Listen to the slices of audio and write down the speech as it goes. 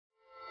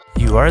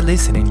You are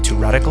listening to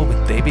Radical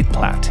with David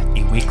Platt,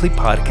 a weekly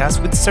podcast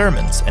with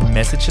sermons and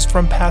messages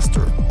from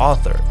pastor,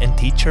 author, and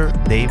teacher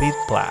David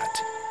Platt.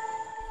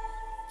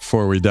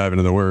 Before we dive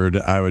into the word,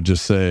 I would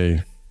just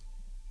say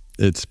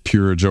it's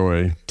pure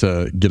joy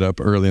to get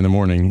up early in the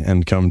morning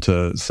and come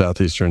to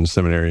Southeastern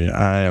Seminary.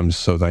 I am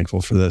so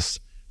thankful for this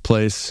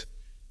place.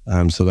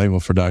 I'm so thankful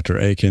for Dr.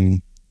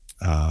 Aiken,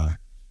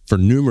 for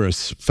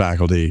numerous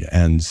faculty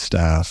and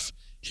staff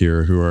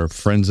here who are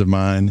friends of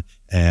mine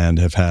and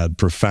have had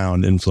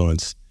profound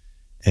influence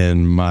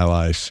in my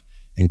life,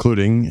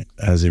 including,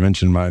 as he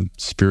mentioned, my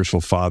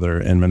spiritual father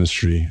in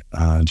ministry,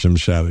 Jim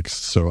Shaddix.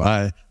 So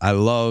I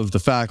love the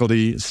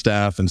faculty,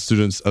 staff, and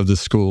students of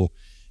this school,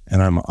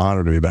 and I'm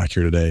honored to be back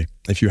here today.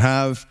 If you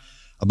have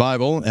a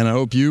Bible, and I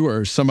hope you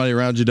or somebody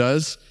around you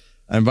does,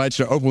 I invite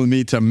you to open with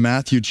me to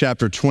Matthew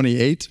chapter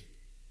 28.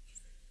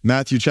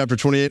 Matthew chapter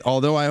 28,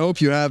 although I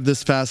hope you have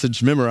this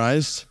passage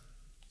memorized.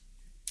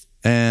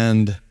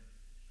 And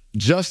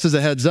just as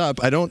a heads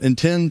up, I don't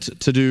intend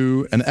to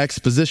do an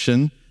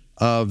exposition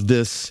of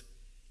this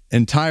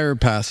entire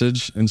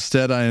passage.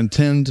 Instead, I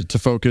intend to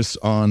focus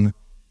on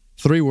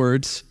three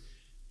words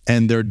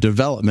and their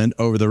development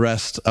over the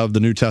rest of the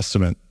New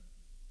Testament.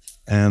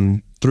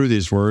 And through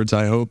these words,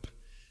 I hope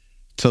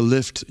to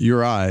lift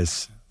your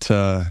eyes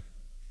to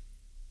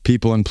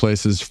people and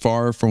places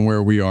far from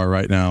where we are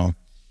right now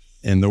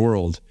in the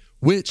world,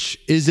 which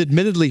is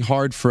admittedly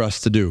hard for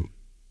us to do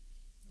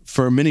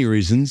for many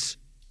reasons.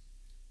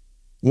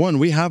 One,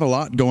 we have a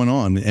lot going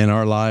on in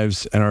our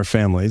lives and our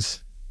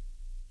families,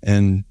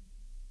 and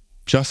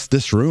just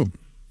this room.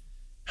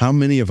 How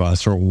many of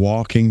us are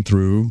walking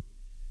through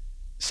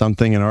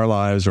something in our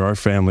lives or our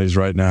families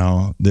right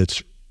now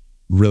that's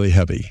really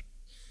heavy?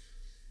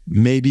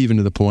 Maybe even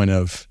to the point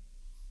of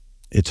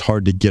it's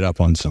hard to get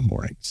up on some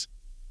mornings.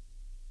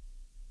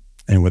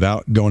 And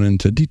without going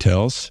into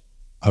details,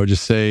 I would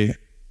just say,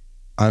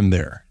 I'm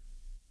there.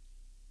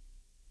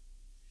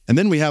 And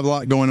then we have a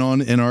lot going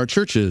on in our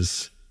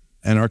churches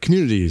and our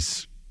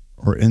communities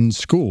or in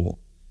school.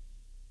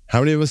 How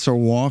many of us are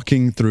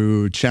walking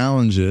through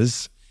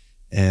challenges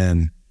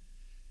in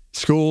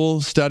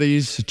school,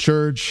 studies,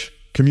 church,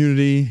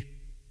 community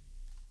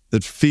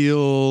that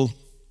feel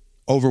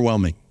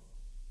overwhelming?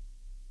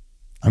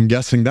 I'm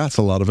guessing that's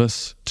a lot of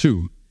us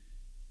too,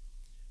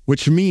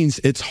 which means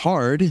it's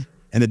hard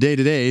in the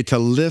day-to-day to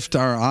lift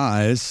our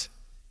eyes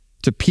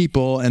to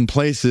people and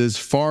places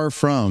far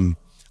from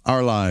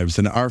our lives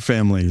and our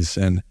families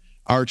and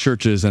our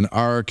churches and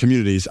our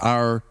communities,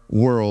 our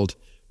world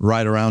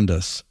right around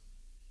us.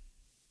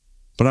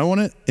 But I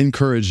want to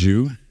encourage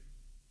you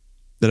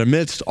that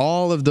amidst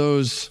all of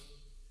those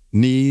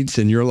needs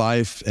in your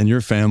life and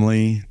your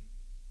family,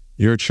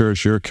 your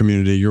church, your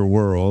community, your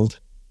world,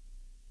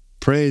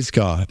 praise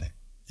God,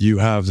 you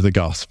have the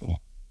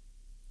gospel.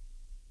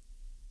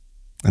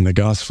 And the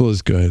gospel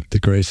is good. The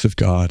grace of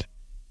God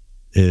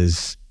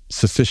is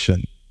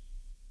sufficient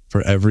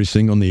for every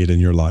single need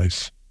in your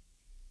life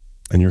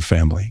and your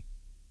family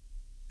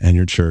and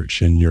your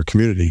church and your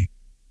community.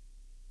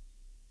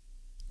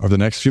 Over the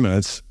next few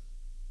minutes,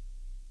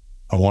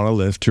 I want to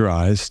lift your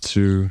eyes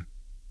to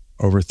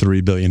over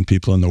 3 billion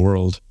people in the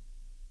world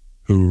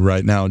who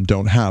right now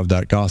don't have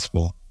that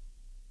gospel,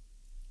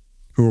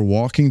 who are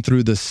walking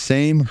through the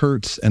same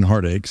hurts and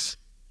heartaches,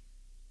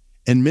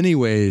 in many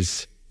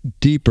ways,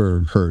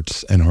 deeper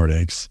hurts and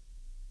heartaches,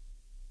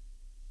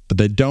 but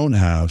they don't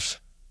have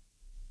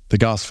the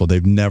gospel.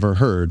 They've never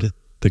heard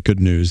the good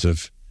news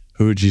of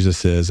who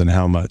Jesus is and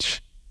how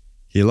much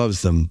he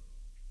loves them.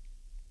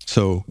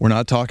 So we're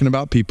not talking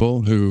about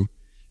people who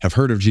have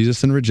heard of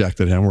Jesus and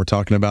rejected him. We're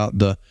talking about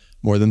the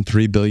more than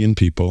 3 billion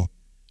people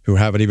who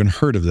haven't even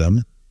heard of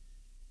them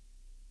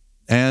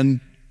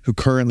and who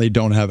currently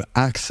don't have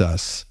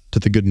access to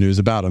the good news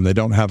about him. They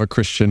don't have a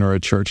Christian or a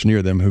church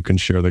near them who can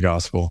share the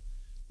gospel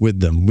with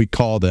them. We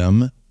call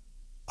them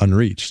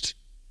unreached.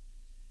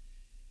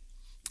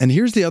 And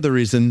here's the other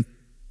reason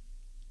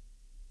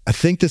I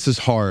think this is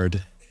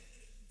hard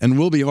and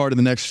will be hard in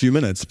the next few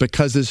minutes,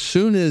 because as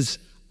soon as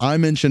I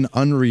mention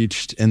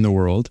unreached in the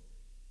world,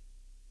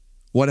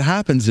 what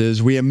happens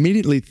is we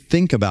immediately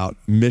think about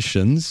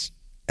missions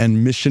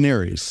and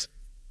missionaries.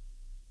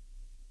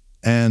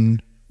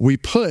 And we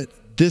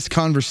put this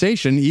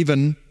conversation,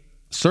 even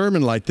a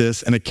sermon like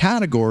this, in a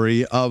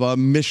category of a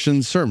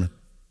mission sermon.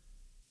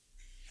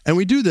 And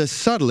we do this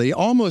subtly,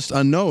 almost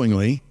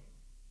unknowingly,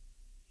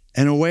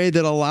 in a way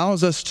that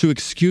allows us to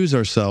excuse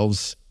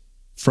ourselves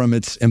from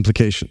its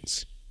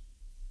implications.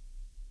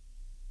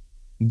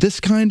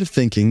 This kind of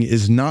thinking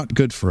is not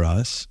good for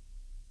us,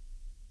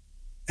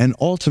 and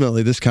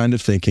ultimately this kind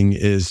of thinking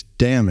is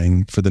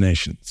damning for the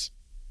nations.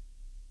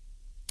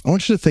 I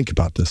want you to think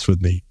about this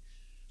with me.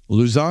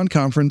 Lausanne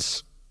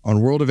Conference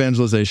on World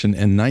Evangelization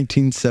in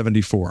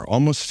 1974,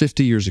 almost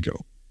 50 years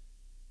ago.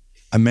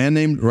 A man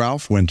named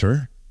Ralph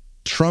Winter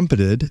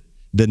trumpeted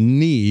the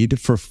need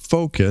for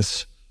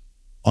focus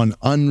on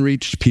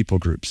unreached people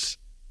groups.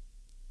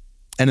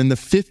 And in the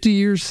 50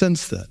 years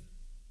since then,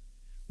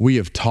 we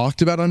have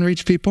talked about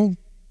unreached people,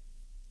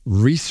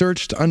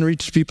 researched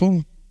unreached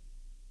people,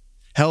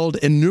 held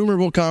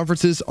innumerable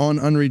conferences on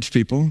unreached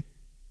people,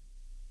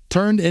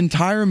 turned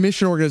entire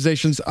mission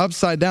organizations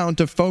upside down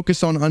to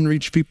focus on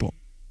unreached people.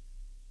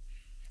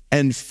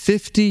 And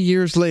 50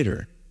 years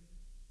later,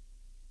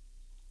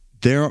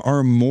 there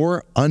are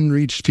more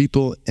unreached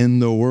people in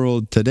the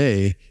world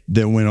today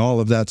than when all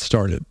of that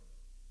started.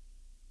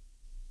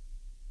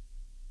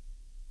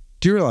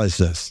 Do you realize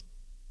this?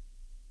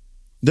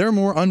 There are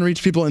more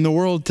unreached people in the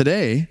world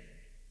today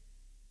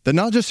than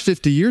not just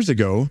 50 years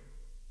ago.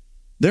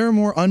 There are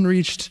more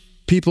unreached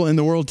people in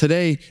the world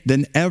today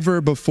than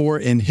ever before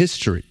in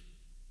history.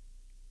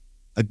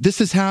 This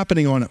is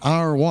happening on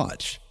our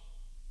watch.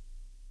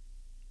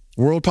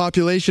 World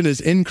population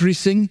is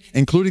increasing,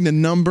 including the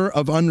number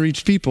of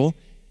unreached people,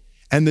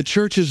 and the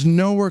church is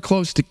nowhere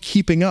close to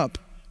keeping up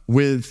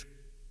with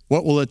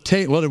what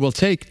it will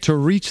take to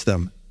reach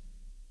them.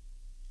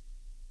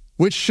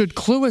 Which should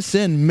clue us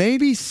in,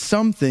 maybe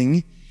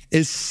something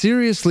is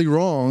seriously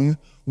wrong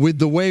with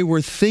the way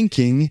we're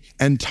thinking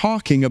and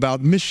talking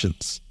about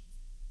missions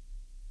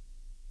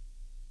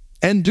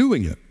and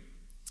doing it.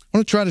 I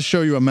want to try to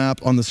show you a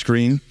map on the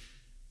screen.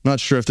 Not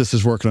sure if this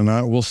is working or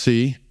not. We'll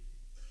see.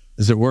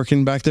 Is it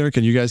working back there?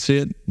 Can you guys see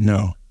it?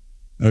 No.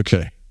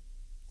 Okay.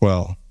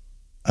 Well,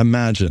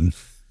 imagine.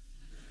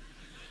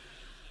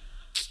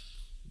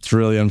 It's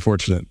really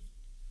unfortunate.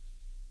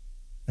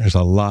 There's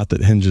a lot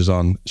that hinges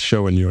on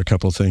showing you a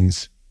couple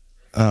things.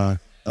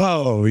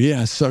 Oh,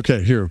 yes.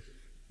 Okay, here.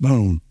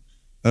 Boom.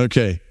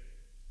 Okay.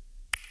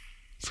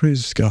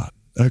 Praise God.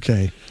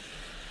 Okay.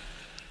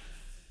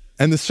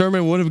 And the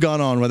sermon would have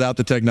gone on without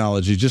the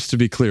technology, just to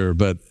be clear,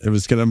 but it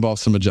was going to involve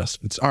some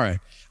adjustments. All right.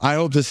 I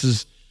hope this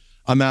is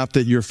a map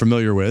that you're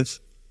familiar with.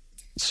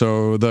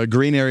 So the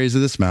green areas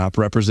of this map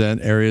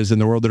represent areas in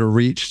the world that are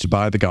reached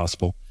by the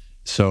gospel.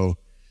 So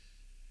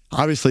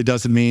obviously, it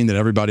doesn't mean that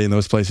everybody in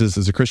those places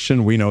is a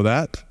Christian. We know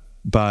that.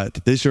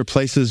 But these are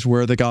places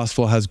where the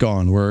gospel has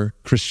gone, where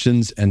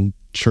Christians and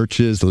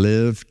churches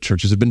live.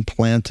 Churches have been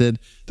planted.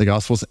 The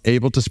gospel is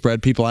able to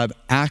spread. People have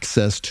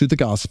access to the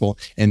gospel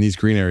in these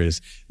green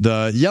areas.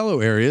 The yellow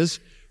areas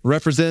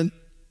represent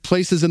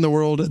places in the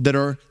world that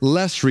are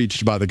less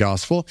reached by the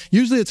gospel.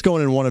 Usually it's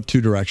going in one of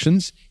two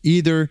directions.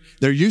 Either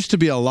there used to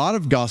be a lot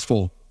of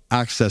gospel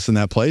access in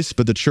that place,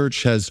 but the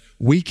church has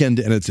weakened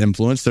in its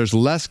influence. There's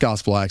less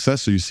gospel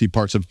access, so you see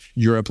parts of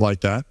Europe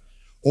like that.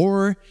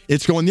 Or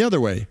it's going the other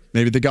way.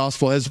 Maybe the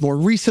gospel has more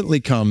recently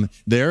come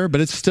there,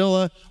 but it's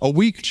still a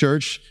weak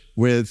church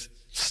with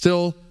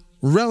still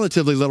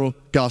relatively little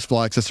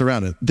gospel access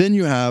around it. Then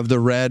you have the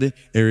red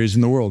areas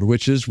in the world,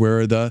 which is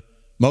where the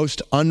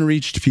most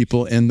unreached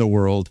people in the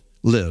world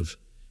live.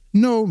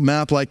 No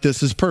map like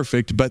this is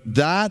perfect, but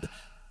that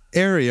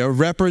area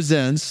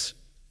represents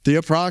the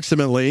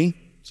approximately,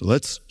 so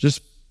let's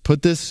just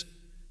put this,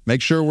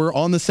 make sure we're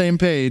on the same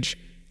page,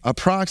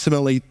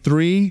 approximately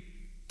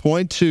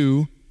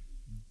 3.2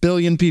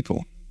 billion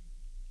people.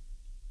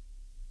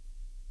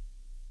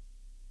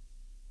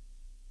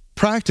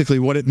 Practically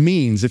what it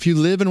means, if you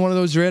live in one of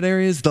those red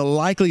areas, the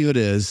likelihood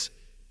is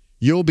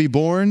you'll be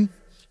born,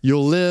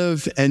 you'll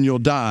live, and you'll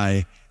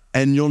die,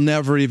 and you'll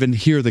never even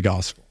hear the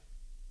gospel.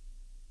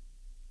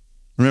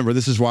 Remember,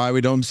 this is why we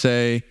don't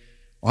say,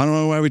 I don't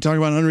know why we talk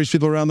about unreached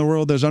people around the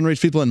world. There's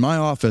unreached people in my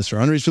office or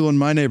unreached people in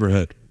my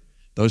neighborhood.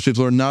 Those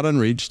people are not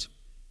unreached.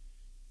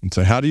 And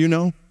so how do you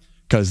know?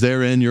 Because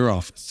they're in your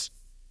office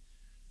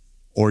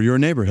or your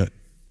neighborhood.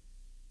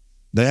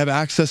 They have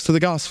access to the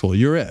gospel.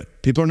 You're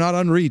it. People are not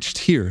unreached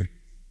here.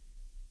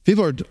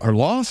 People are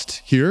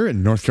lost here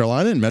in North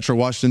Carolina and Metro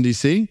Washington,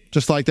 D.C.,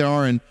 just like there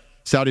are in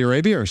Saudi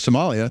Arabia or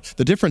Somalia.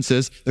 The difference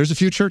is there's a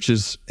few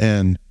churches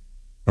in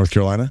North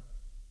Carolina,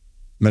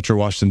 Metro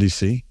Washington,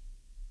 D.C.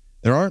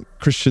 There aren't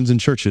Christians in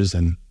churches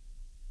in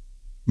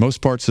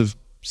most parts of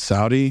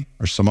Saudi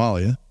or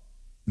Somalia.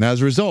 And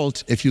as a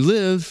result, if you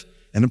live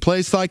in a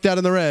place like that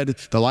in the red,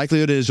 the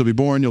likelihood is you'll be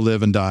born, you'll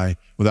live and die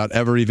without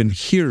ever even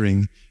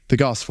hearing the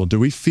gospel. Do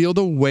we feel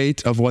the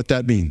weight of what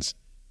that means?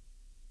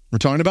 We're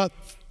talking about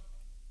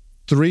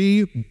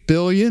 3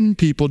 billion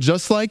people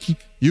just like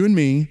you and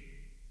me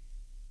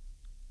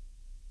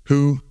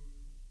who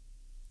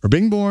are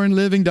being born,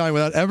 living, dying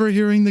without ever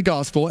hearing the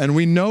gospel. And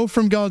we know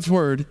from God's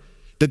word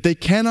that they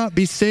cannot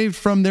be saved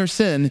from their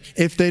sin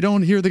if they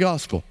don't hear the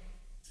gospel.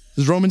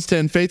 This is Romans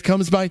 10, faith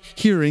comes by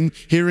hearing,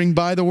 hearing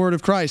by the word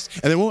of Christ.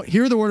 And they won't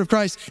hear the word of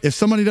Christ if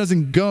somebody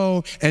doesn't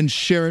go and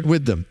share it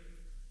with them.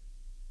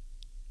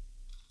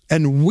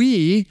 And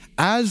we,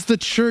 as the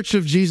church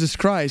of Jesus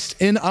Christ,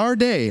 in our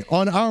day,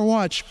 on our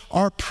watch,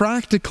 are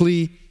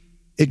practically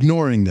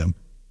ignoring them.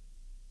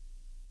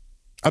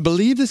 I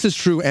believe this is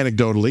true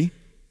anecdotally.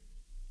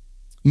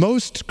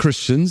 Most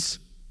Christians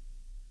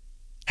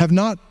have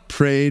not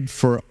prayed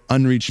for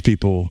unreached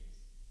people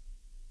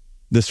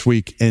this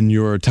week in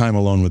your time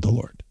alone with the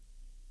Lord.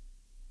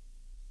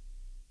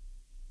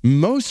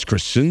 Most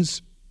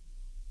Christians,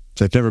 if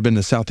they've never been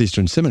to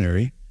Southeastern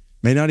Seminary,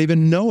 may not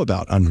even know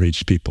about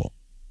unreached people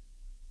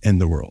in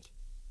the world.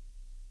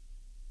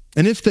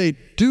 And if they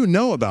do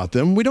know about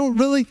them, we don't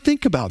really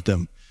think about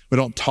them. We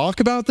don't talk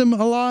about them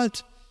a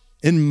lot.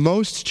 In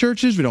most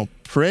churches, we don't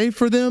pray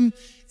for them.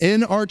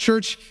 In our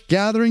church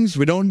gatherings,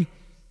 we don't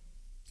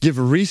give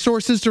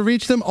resources to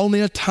reach them.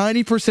 Only a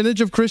tiny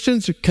percentage of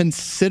Christians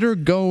consider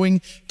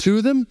going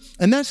to them.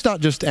 And that's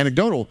not just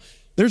anecdotal.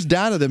 There's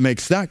data that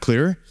makes that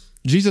clear.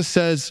 Jesus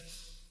says,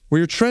 where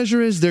your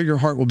treasure is, there your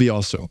heart will be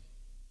also.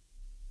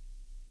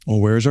 Well,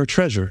 where is our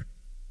treasure?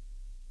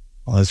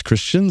 Well, as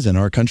Christians in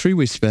our country,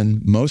 we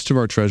spend most of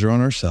our treasure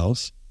on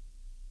ourselves.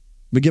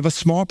 We give a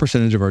small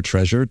percentage of our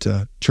treasure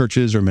to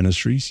churches or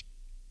ministries.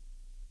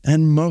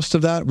 And most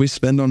of that we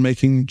spend on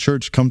making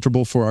church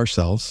comfortable for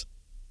ourselves.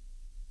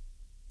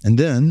 And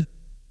then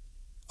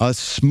a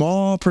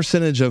small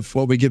percentage of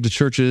what we give to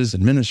churches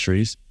and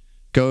ministries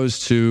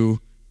goes to,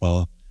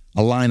 well,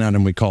 a line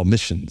item we call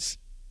missions.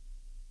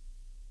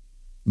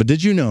 But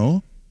did you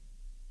know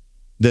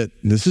that,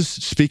 this is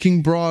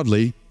speaking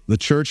broadly, the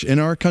church in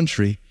our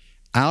country,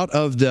 out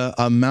of the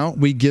amount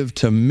we give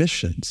to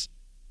missions,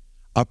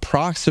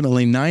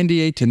 approximately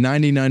 98 to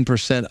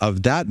 99%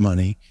 of that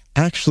money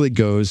actually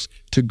goes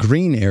to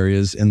green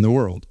areas in the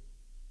world.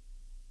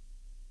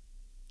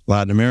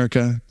 Latin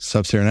America,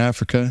 Sub-Saharan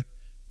Africa,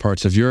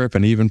 parts of Europe,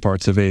 and even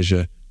parts of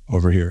Asia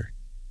over here.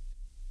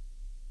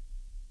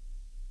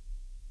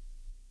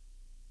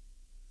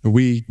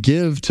 We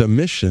give to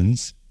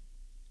missions,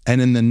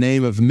 and in the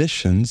name of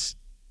missions,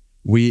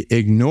 we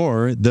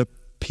ignore the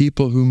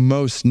people who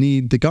most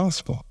need the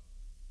gospel.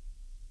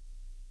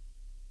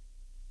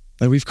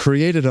 And we've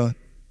created a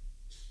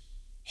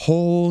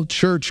whole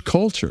church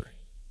culture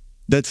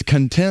that's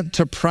content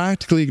to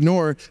practically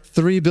ignore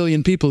 3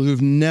 billion people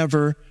who've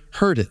never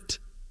heard it.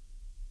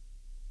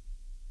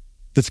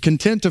 That's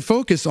content to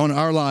focus on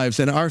our lives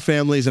and our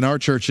families and our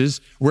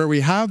churches where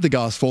we have the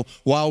gospel,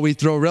 while we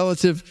throw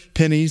relative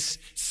pennies,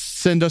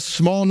 send a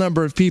small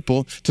number of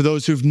people to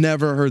those who've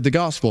never heard the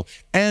gospel.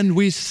 And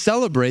we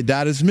celebrate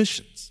that as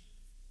missions.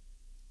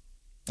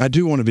 I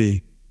do want to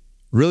be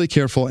really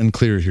careful and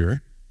clear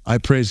here. I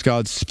praise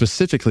God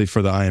specifically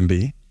for the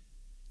IMB,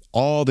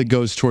 all that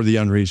goes toward the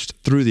unreached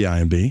through the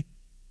IMB,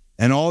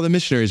 and all the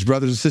missionaries,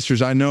 brothers and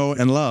sisters I know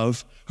and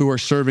love who are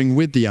serving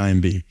with the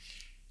IMB.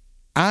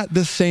 At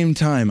the same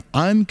time,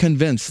 I'm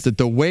convinced that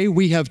the way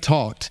we have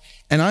talked,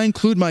 and I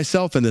include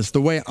myself in this,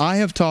 the way I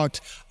have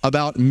talked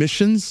about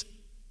missions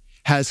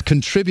has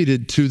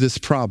contributed to this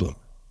problem.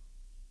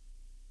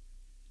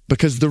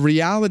 Because the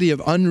reality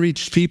of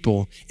unreached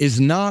people is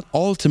not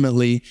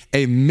ultimately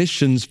a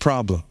missions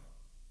problem.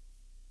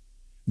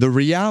 The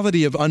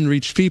reality of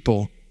unreached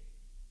people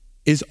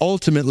is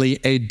ultimately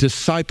a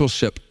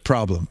discipleship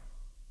problem.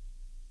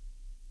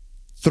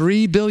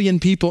 3 billion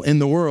people in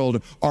the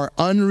world are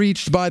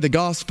unreached by the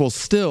gospel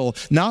still,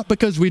 not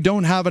because we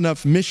don't have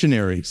enough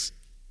missionaries.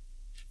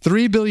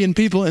 3 billion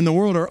people in the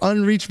world are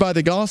unreached by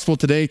the gospel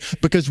today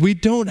because we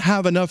don't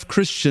have enough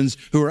Christians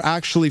who are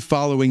actually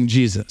following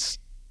Jesus.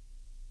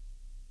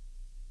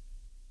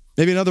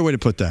 Maybe another way to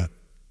put that.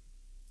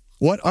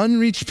 What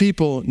unreached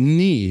people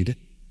need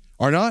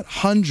are not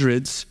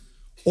hundreds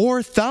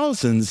or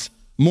thousands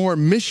more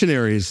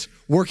missionaries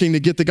working to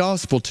get the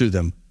gospel to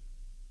them.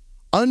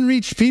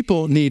 Unreached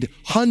people need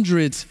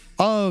hundreds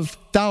of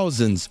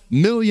thousands,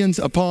 millions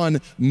upon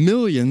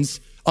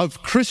millions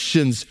of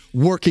Christians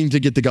working to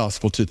get the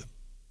gospel to them.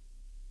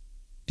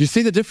 Do you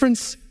see the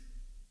difference?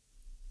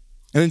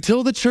 And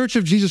until the Church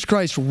of Jesus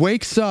Christ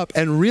wakes up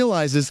and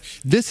realizes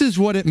this is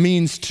what it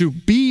means to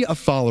be a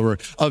follower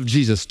of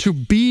Jesus, to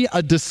be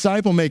a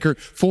disciple maker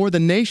for the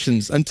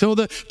nations, until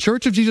the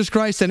Church of Jesus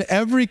Christ and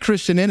every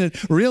Christian in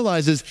it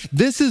realizes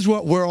this is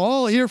what we're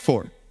all here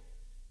for,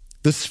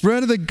 the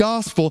spread of the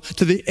gospel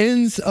to the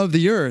ends of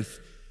the earth.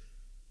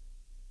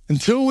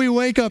 Until we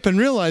wake up and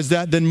realize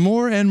that, then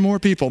more and more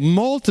people,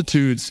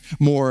 multitudes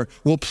more,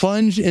 will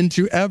plunge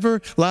into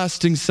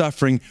everlasting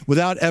suffering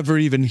without ever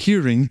even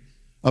hearing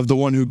of the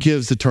one who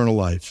gives eternal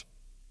life.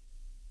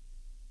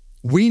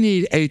 We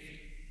need a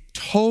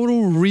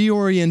total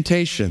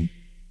reorientation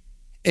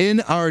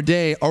in our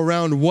day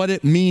around what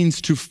it means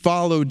to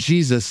follow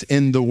Jesus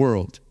in the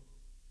world.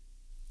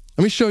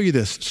 Let me show you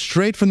this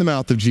straight from the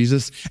mouth of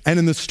Jesus and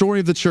in the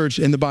story of the church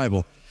in the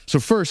Bible. So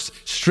first,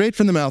 straight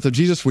from the mouth of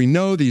Jesus, we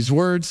know these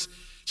words.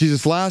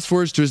 Jesus' last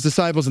words to his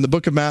disciples in the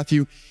book of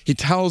Matthew, he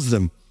tells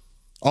them,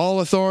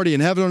 all authority in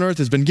heaven and earth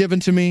has been given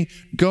to me.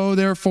 Go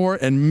therefore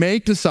and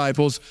make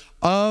disciples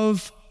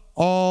of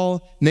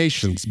all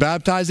nations,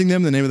 baptizing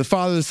them in the name of the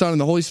Father, the Son,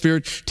 and the Holy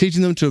Spirit,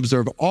 teaching them to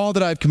observe all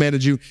that I have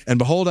commanded you. And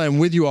behold, I am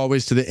with you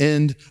always to the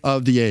end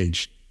of the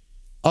age.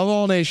 Of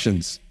all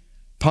nations,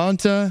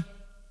 Panta,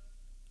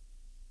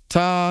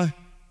 Ta,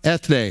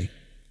 Ethne,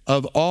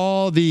 of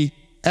all the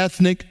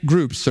ethnic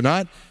groups. So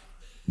not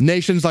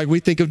nations like we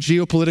think of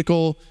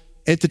geopolitical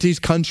entities,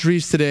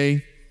 countries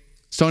today.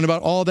 It's talking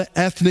about all the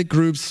ethnic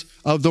groups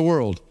of the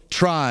world,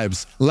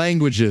 tribes,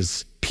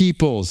 languages,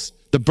 peoples,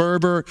 the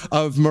Berber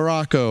of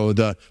Morocco,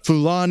 the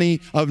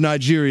Fulani of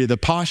Nigeria, the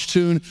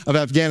Pashtun of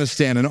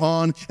Afghanistan, and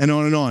on and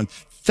on and on.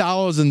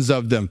 Thousands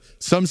of them.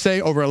 Some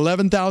say over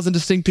 11,000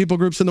 distinct people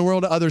groups in the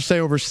world. Others say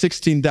over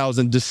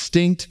 16,000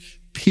 distinct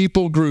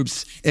people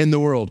groups in the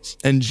world.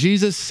 And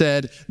Jesus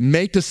said,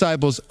 make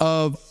disciples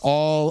of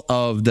all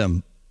of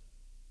them.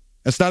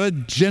 It's not a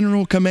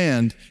general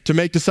command to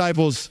make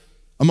disciples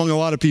among a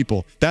lot of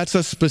people. That's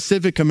a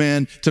specific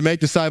command to make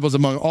disciples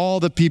among all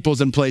the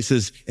peoples and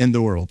places in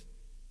the world.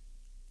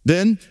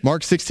 Then,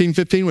 Mark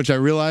 16:15, which I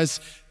realize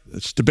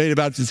it's debate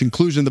about its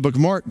inclusion in the book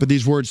of Mark, but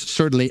these words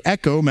certainly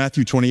echo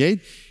Matthew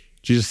 28.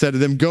 Jesus said to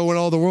them, go in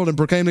all the world and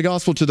proclaim the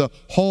gospel to the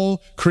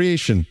whole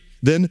creation.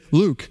 Then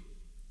Luke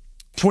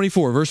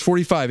 24, verse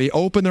 45, he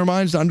opened their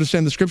minds to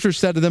understand the scriptures,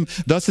 said to them,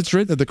 thus it's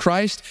written that the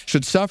Christ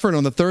should suffer and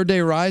on the third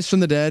day rise from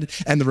the dead,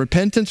 and the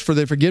repentance for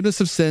the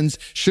forgiveness of sins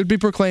should be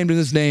proclaimed in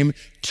his name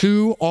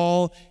to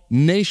all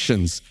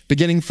nations,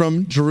 beginning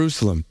from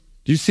Jerusalem.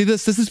 Do you see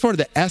this? This is part of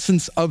the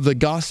essence of the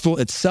gospel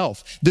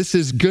itself. This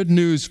is good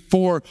news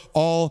for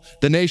all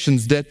the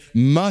nations that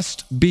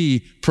must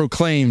be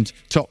proclaimed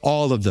to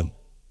all of them,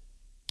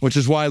 which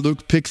is why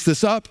Luke picks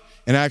this up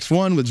in Acts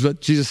 1, which is what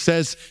Jesus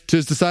says to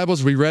his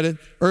disciples. We read it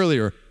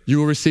earlier. You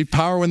will receive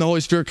power when the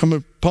Holy Spirit comes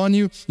upon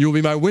you. You will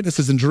be my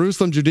witnesses in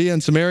Jerusalem, Judea,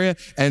 and Samaria,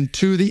 and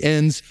to the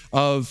ends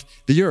of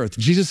the earth.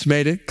 Jesus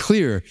made it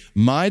clear.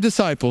 My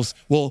disciples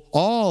will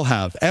all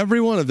have,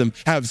 every one of them,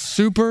 have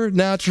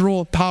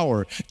supernatural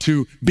power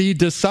to be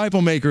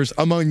disciple makers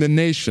among the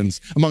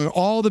nations, among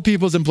all the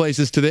peoples and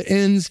places, to the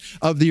ends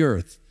of the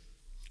earth,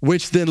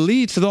 which then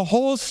leads to the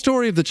whole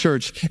story of the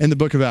church in the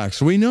book of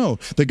Acts. We know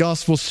the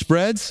gospel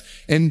spreads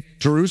in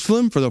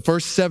Jerusalem for the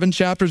first 7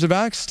 chapters of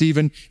Acts.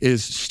 Stephen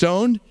is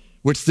stoned,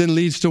 which then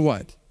leads to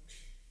what?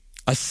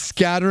 A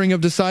scattering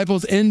of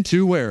disciples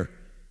into where?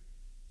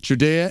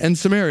 Judea and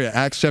Samaria.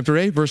 Acts chapter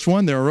 8, verse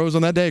 1, there arose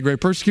on that day a great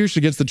persecution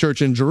against the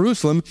church in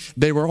Jerusalem.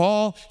 They were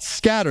all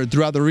scattered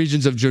throughout the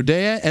regions of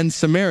Judea and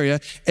Samaria,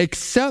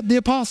 except the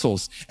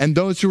apostles. And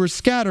those who were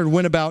scattered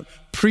went about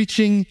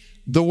preaching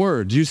the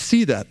word. You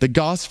see that? The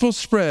gospel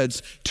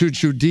spreads to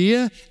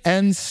Judea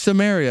and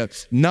Samaria,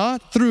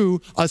 not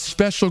through a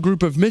special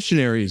group of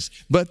missionaries,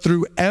 but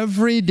through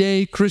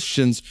everyday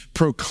Christians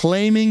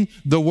proclaiming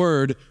the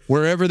word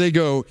wherever they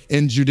go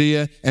in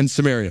Judea and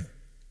Samaria.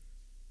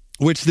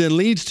 Which then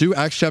leads to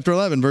Acts chapter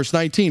 11, verse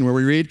 19, where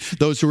we read,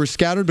 those who were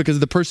scattered because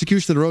of the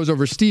persecution that arose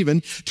over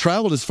Stephen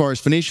traveled as far as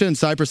Phoenicia and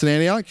Cyprus and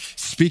Antioch,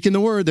 speaking the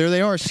word. There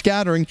they are,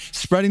 scattering,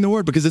 spreading the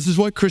word, because this is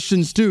what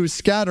Christians do,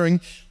 scattering,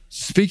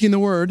 speaking the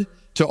word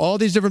to all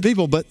these different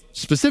people, but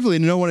specifically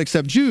to no one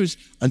except Jews,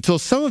 until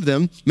some of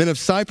them, men of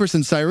Cyprus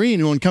and Cyrene,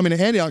 who on coming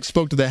to Antioch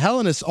spoke to the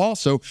Hellenists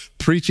also,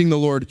 preaching the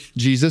Lord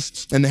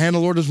Jesus. And the hand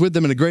of the Lord was with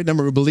them, and a great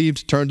number who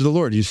believed turned to the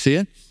Lord. You see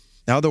it?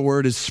 Now the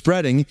word is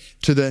spreading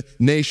to the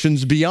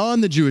nations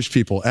beyond the Jewish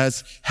people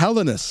as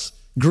Hellenists,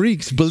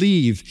 Greeks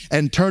believe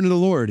and turn to the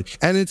Lord.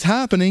 And it's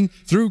happening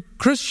through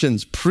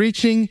Christians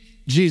preaching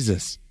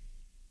Jesus.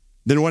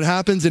 Then what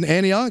happens in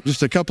Antioch,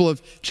 just a couple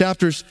of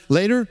chapters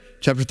later,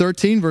 chapter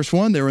 13, verse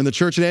 1, they were in the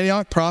church at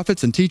Antioch,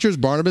 prophets and teachers,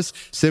 Barnabas,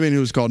 Simeon,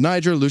 who was called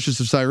Niger, Lucius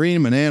of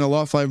Cyrene, Manaen,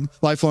 a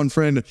lifelong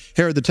friend of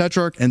Herod the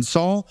Tetrarch, and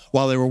Saul.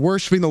 While they were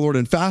worshiping the Lord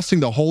and fasting,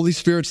 the Holy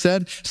Spirit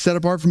said, set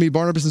apart for me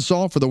Barnabas and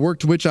Saul for the work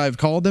to which I have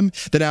called them.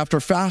 Then after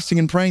fasting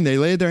and praying, they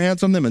laid their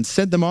hands on them and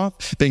sent them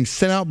off. Being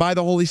sent out by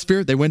the Holy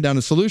Spirit, they went down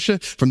to Seleucia.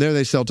 From there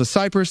they sailed to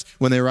Cyprus.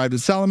 When they arrived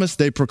at Salamis,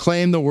 they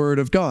proclaimed the word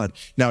of God.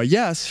 Now,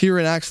 yes, here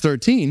in Acts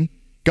 13,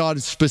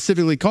 God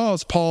specifically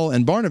calls Paul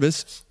and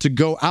Barnabas to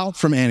go out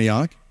from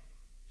Antioch,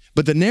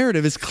 but the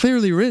narrative is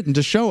clearly written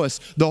to show us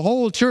the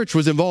whole church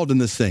was involved in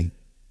this thing.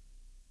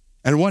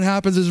 And what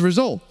happens as a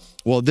result?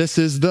 Well, this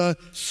is the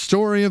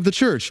story of the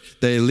church.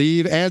 They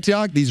leave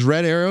Antioch. These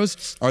red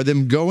arrows are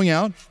them going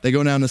out. They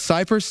go down to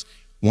Cyprus.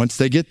 Once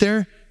they get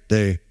there,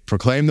 they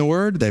proclaim the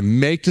word, they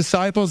make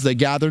disciples, they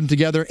gather them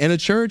together in a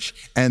church,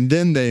 and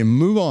then they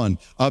move on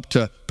up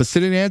to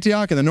Pisidian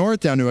Antioch in the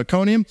north, down to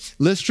Iconium,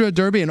 Lystra,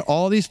 Derbe, and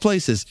all these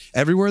places.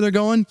 Everywhere they're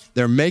going,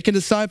 they're making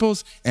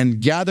disciples and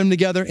gather them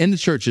together in the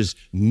churches.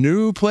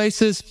 New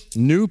places,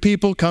 new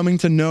people coming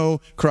to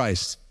know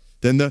Christ.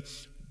 Then the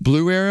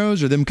blue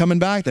arrows are them coming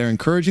back. They're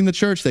encouraging the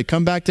church. They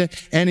come back to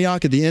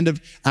Antioch at the end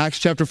of Acts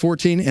chapter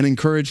 14 and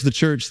encourage the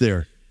church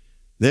there.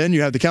 Then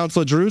you have the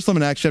Council of Jerusalem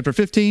in Acts chapter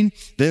 15.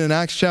 Then in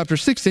Acts chapter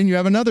 16, you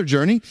have another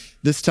journey.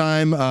 This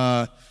time,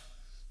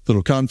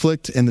 little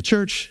conflict in the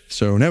church.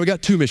 So now we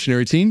got 2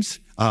 missionary teams.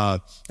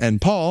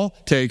 And Paul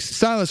takes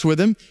Silas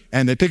with him,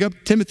 and they pick up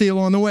Timothy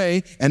along the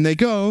way, and they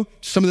go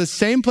to some of the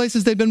same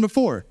places they've been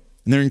before.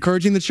 And they're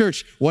encouraging the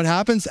church. What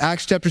happens?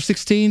 Acts chapter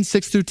 16,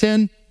 6 through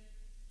 10.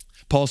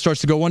 Paul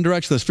starts to go one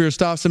direction, the Spirit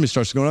stops him. He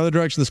starts to go another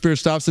direction, the Spirit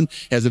stops him.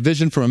 He has a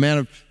vision from a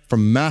man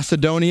from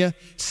Macedonia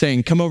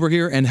saying, come over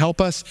here and help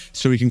us.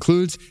 So he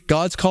concludes,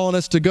 God's calling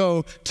us to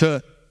go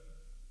to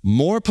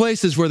more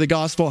places where the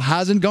gospel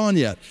hasn't gone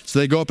yet. So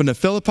they go up into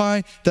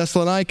Philippi,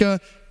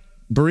 Thessalonica,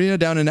 Berea,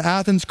 down into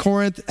Athens,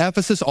 Corinth,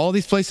 Ephesus, all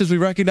these places we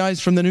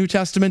recognize from the New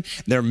Testament.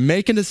 They're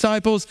making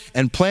disciples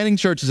and planting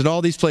churches in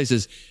all these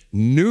places.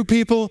 New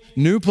people,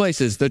 new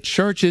places. The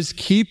church is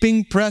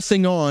keeping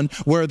pressing on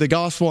where the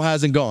gospel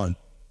hasn't gone.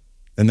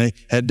 And they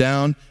head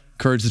down,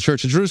 encourage the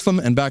church of Jerusalem,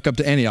 and back up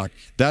to Antioch.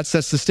 That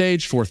sets the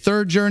stage for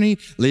third journey,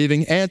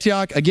 leaving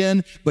Antioch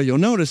again. But you'll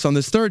notice on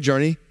this third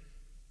journey,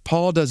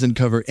 Paul doesn't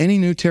cover any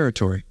new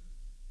territory.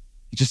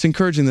 He's just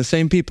encouraging the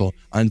same people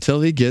until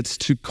he gets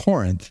to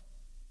Corinth.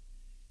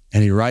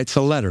 And he writes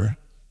a letter.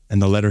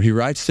 And the letter he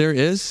writes there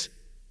is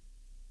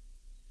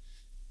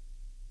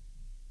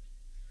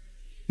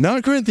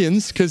not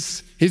Corinthians,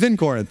 because he's in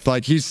Corinth.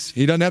 Like he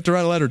doesn't have to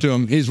write a letter to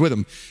them. He's with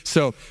them.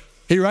 So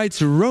he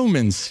writes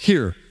Romans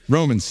here.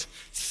 Romans.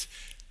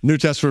 New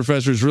Testament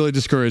professor is really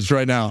discouraged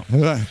right now.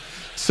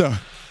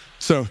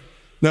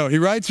 No, he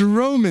writes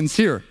Romans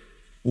here.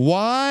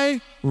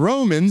 Why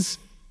Romans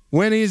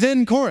when he's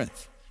in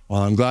Corinth?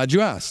 Well, I'm glad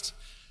you asked.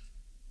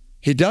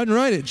 He doesn't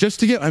write it just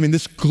to get,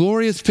 this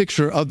glorious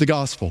picture of the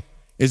gospel.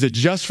 Is it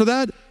just for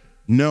that?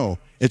 No,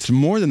 it's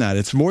more than that.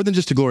 It's more than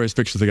just a glorious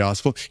picture of the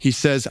gospel. He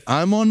says,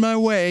 I'm on my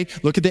way.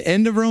 Look at the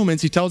end of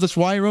Romans. He tells us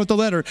why he wrote the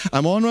letter.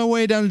 I'm on my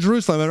way down to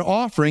Jerusalem. I have an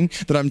offering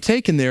that I'm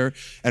taking there.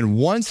 And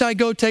once I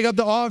go take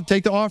the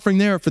offering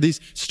there for these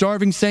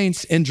starving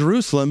saints in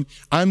Jerusalem,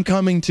 I'm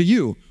coming to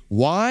you.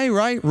 Why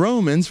write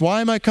Romans?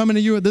 Why am I coming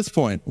to you at this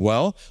point?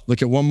 Well,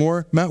 look at one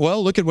more map.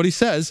 Well, look at what he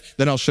says.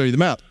 Then I'll show you the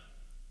map.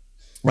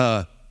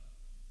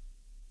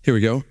 Here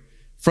we go.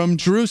 From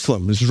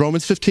Jerusalem, this is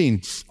Romans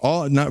 15,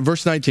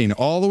 verse 19,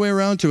 all the way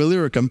around to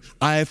Illyricum,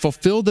 I have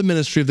fulfilled the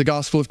ministry of the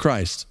gospel of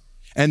Christ.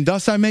 And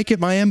thus I make it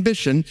my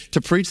ambition to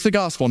preach the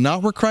gospel,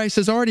 not where Christ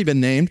has already been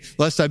named,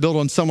 lest I build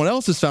on someone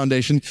else's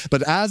foundation,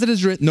 but as it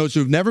is written, those who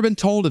have never been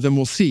told of him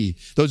will see.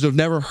 Those who have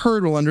never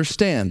heard will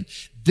understand.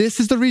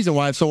 This is the reason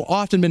why I've so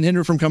often been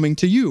hindered from coming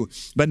to you.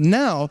 But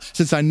now,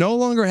 since I no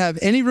longer have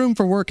any room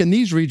for work in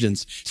these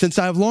regions, since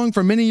I have longed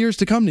for many years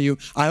to come to you,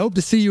 I hope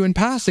to see you in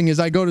passing as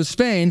I go to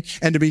Spain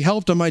and to be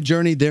helped on my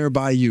journey there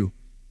by you.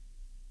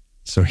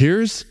 So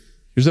here's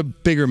a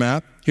bigger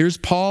map. Here's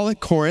Paul at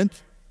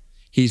Corinth.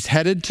 He's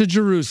headed to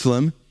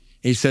Jerusalem.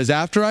 He says,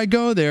 after I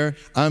go there,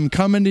 I'm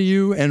coming to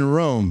you in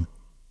Rome.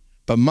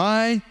 But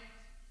my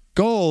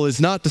goal is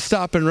not to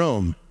stop in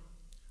Rome.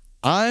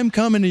 I'm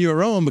coming to you in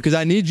Rome because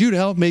I need you to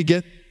help me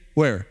get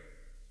where?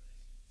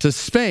 To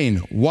Spain.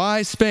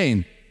 Why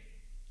Spain?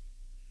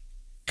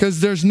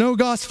 Because there's no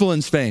gospel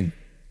in Spain.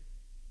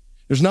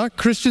 There's not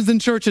Christians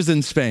and churches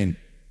in Spain.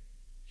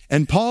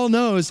 And Paul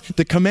knows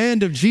the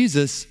command of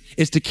Jesus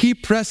is to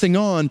keep pressing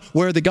on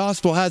where the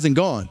gospel hasn't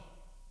gone.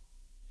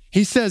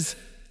 He says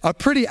a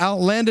pretty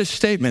outlandish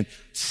statement.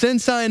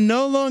 Since I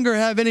no longer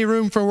have any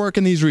room for work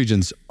in these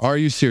regions, are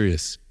you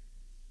serious?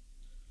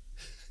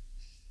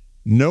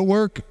 No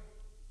work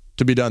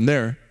to be done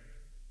there.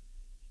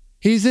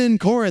 He's in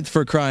Corinth,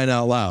 for crying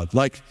out loud.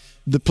 Like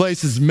the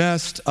place is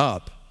messed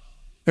up.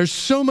 There's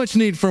so much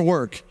need for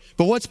work.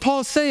 But what's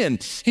Paul saying?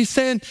 He's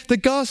saying the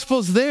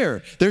gospel's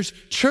there. There's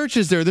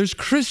churches there. There's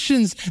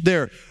Christians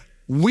there.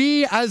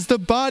 We as the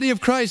body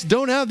of Christ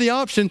don't have the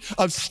option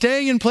of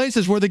staying in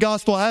places where the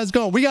gospel has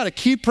gone. We got to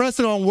keep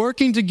pressing on,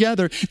 working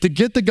together to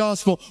get the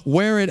gospel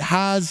where it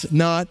has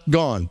not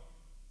gone.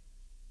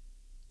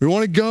 We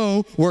want to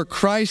go where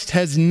Christ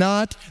has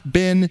not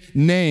been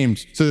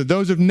named, so that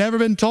those who have never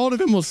been told of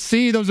him will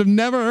see, those who have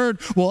never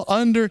heard will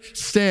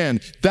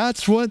understand.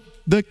 That's what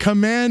the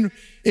command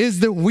is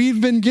that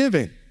we've been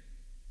giving.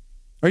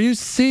 Are you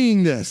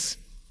seeing this?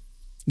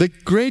 The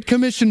Great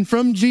Commission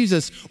from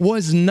Jesus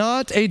was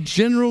not a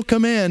general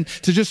command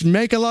to just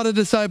make a lot of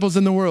disciples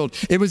in the world.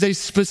 It was a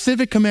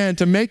specific command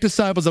to make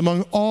disciples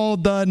among all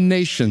the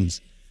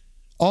nations,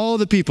 all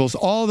the peoples,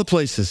 all the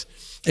places.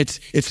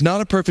 It's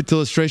not a perfect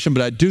illustration,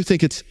 but I do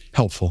think it's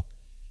helpful.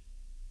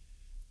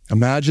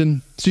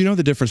 Imagine, so you know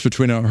the difference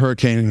between a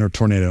hurricane and a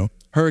tornado.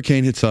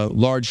 Hurricane hits a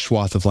large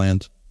swath of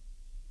land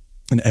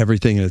and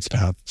everything in its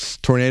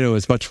path. Tornado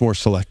is much more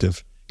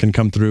selective, can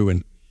come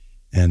through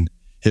and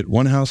hit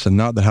one house and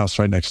not the house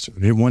right next to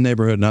it. Hit one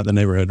neighborhood, not the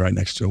neighborhood right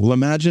next to it. Well,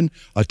 imagine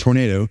a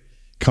tornado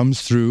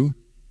comes through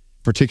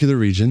a particular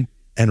region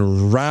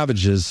and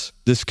ravages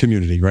this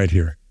community right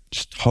here.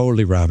 Just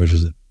totally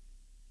ravages it.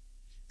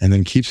 And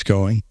then keeps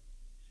going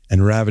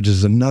and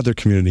ravages another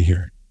community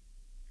here.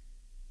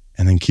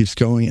 And then keeps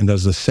going and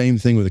does the same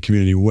thing with a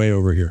community way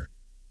over here.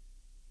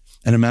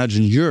 And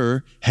imagine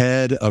you're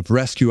head of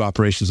rescue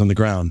operations on the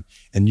ground,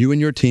 and you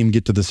and your team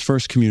get to this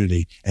first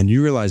community, and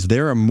you realize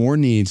there are more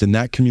needs in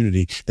that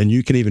community than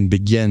you can even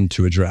begin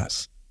to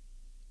address.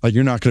 Like,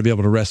 you're not going to be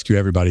able to rescue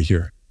everybody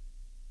here.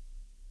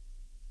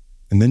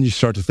 And then you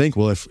start to think,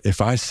 well,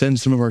 if I send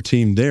some of our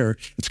team there,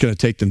 it's going to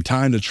take them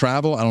time to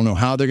travel. I don't know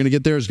how they're going to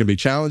get there. There's going to be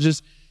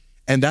challenges.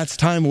 And that's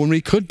time when we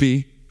could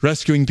be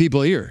rescuing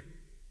people here.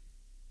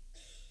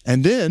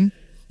 And then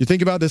you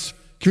think about this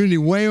community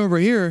way over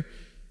here.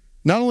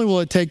 Not only will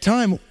it take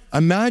time,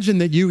 imagine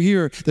that you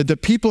hear that the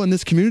people in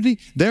this community,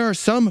 there are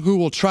some who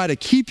will try to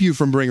keep you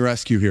from bringing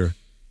rescue here,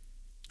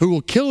 who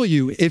will kill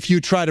you if you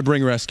try to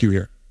bring rescue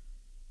here.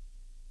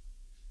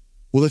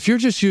 Well, if you're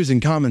just using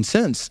common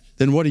sense,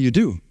 then what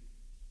do?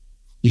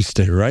 You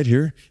stay right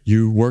here.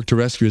 You work to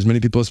rescue as many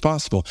people as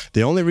possible.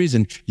 The only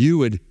reason you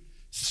would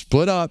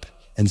split up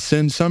and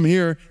send some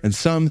here and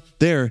some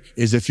there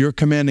is if your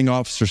commanding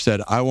officer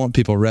said, I want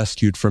people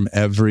rescued from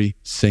every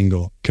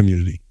single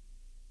community.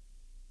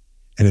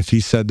 And if he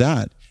said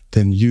that,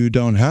 then you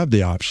don't have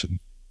the option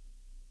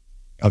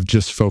of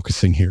just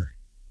focusing here.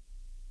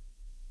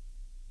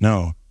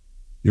 No,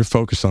 you're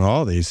focused on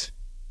all these.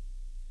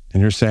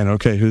 And you're saying,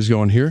 okay, who's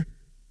going here?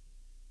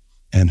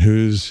 And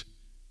who's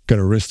going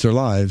to risk their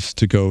lives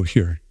to go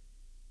here?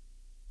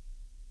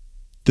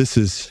 This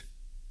is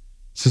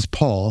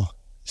Paul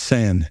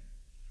saying,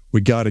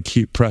 we got to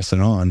keep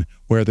pressing on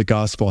where the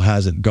gospel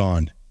hasn't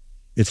gone.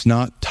 It's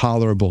not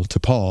tolerable to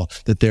Paul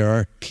that there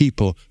are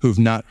people who've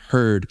not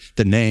heard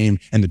the name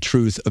and the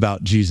truth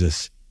about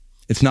Jesus.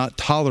 It's not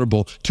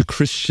tolerable to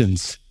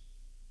Christians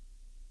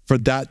for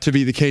that to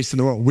be the case in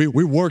the world. We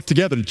work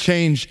together to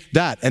change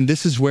that. And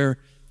this is where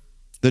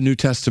the New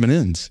Testament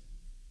ends.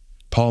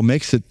 Paul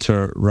makes it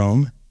to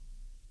Rome,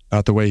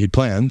 not the way he'd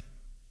planned.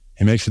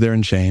 He makes it there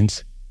in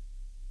chains.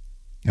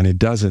 And he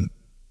doesn't.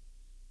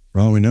 For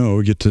all we know,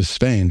 we get to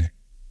Spain.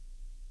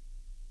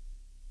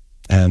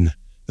 And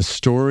the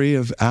story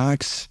of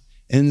Acts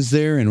ends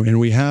there, and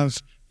we have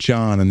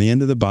John in the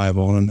end of the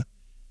Bible on an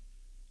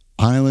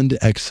island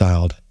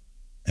exiled.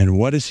 And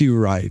what does he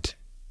write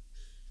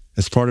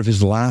as part of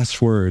his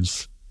last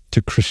words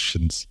to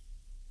Christians?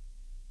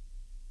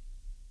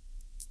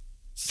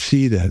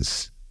 See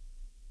this,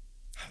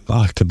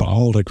 flock to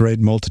behold a great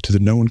multitude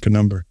that no one can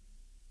number,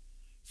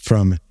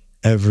 from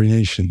every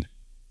nation,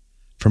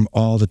 from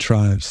all the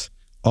tribes,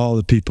 all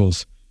the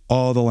peoples,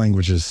 all the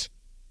languages,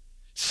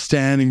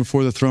 standing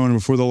before the throne and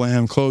before the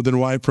Lamb, clothed in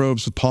white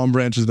robes with palm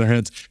branches in their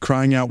heads,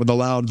 crying out with a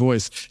loud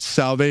voice,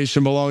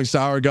 salvation belongs to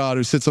our God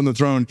who sits on the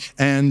throne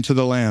and to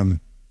the Lamb.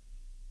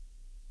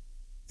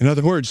 In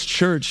other words,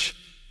 church,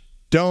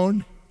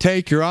 don't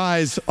take your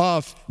eyes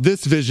off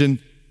this vision.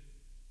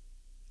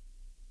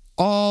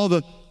 All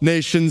the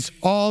nations,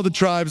 all the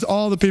tribes,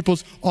 all the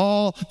peoples,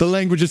 all the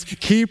languages,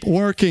 keep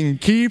working,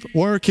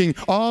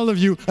 all of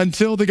you,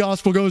 until the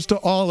gospel goes to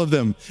all of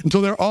them,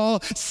 until they're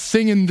all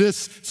singing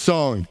this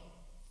song.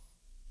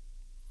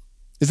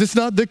 Is this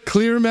not the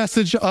clear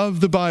message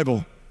of the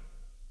Bible?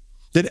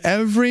 That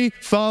every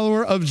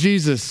follower of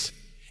Jesus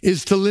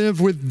is to live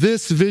with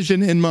this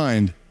vision in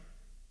mind.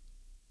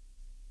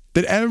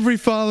 That every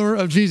follower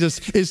of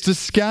Jesus is to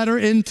scatter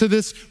into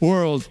this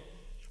world,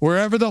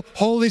 wherever the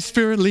Holy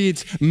Spirit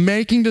leads,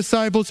 making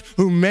disciples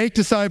who make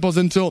disciples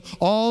until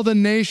all the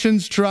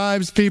nations,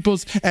 tribes,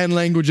 peoples, and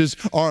languages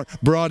are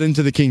brought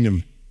into the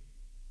kingdom.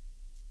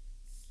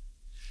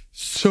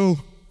 So,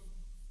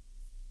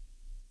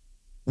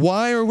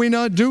 why are we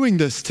not doing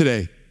this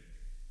today?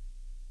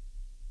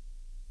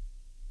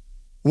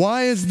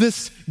 Why is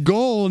this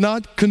goal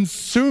not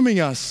consuming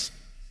us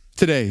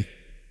today?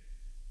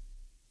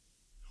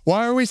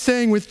 Why are we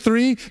saying with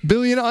 3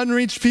 billion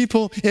unreached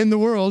people in the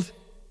world,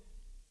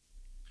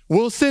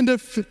 we'll send a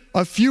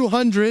few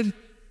hundred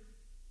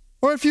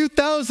or a few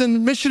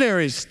thousand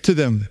missionaries to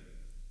them?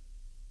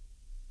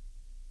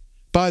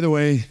 By the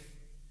way,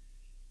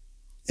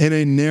 in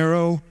a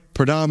narrow,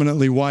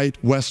 predominantly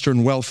white,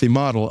 Western, wealthy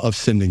model of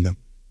sending them.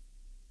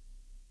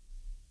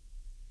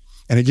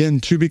 And again,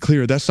 to be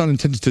clear, that's not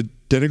intended to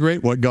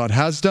denigrate what God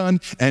has done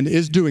and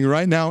is doing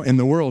right now in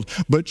the world,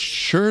 but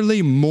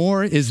surely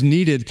more is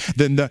needed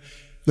than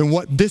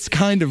what this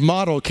kind of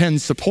model can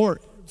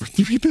support for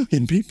 3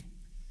 billion people.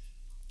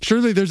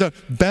 Surely there's a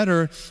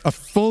better, a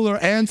fuller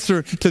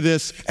answer to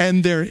this,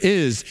 and there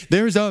is.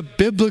 There's a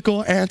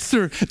biblical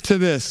answer to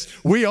this.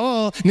 We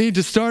all need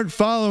to start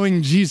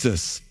following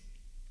Jesus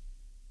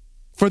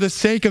for the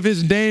sake of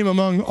his name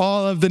among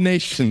all of the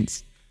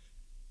nations.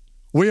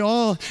 We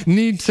all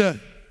need to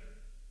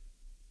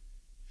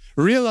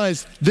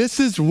realize this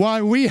is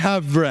why we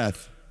have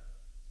breath.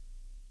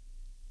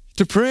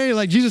 To pray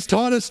like Jesus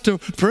taught us to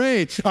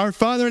pray. Our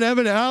Father in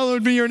heaven,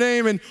 hallowed be your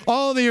name in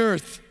all the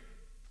earth.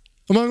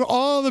 Among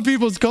all the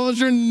peoples, cause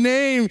your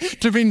name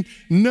to be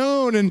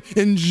known and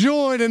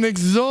enjoyed and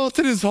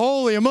exalted as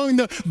holy among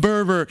the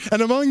Berber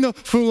and among the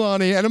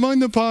Fulani and among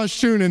the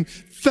Pashtun and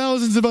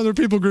thousands of other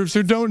people groups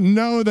who don't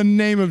know the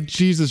name of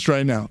Jesus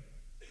right now.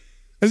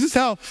 This is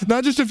how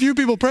not just a few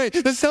people pray,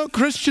 this is how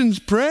Christians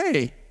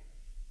pray.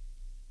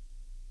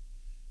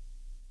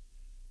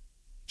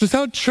 This is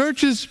how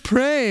churches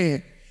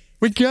pray.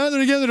 We gather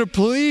together to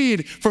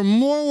plead for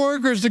more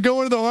workers to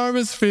go into the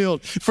harvest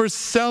field, for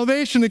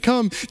salvation to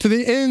come to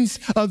the ends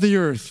of the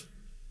earth.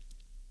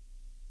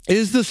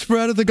 Is the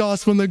spread of the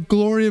gospel and the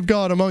glory of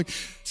God among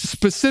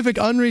specific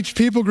unreached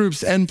people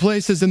groups and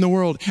places in the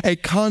world a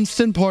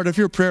constant part of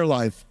your prayer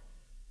life?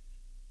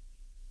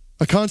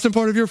 A constant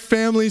part of your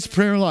family's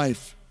prayer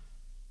life?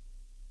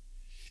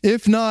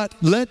 If not,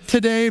 let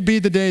today be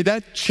the day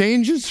that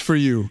changes for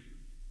you.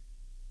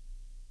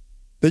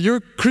 That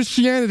your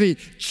Christianity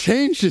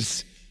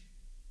changes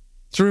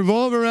to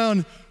revolve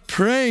around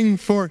praying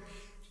for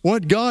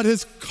what God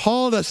has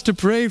called us to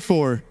pray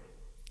for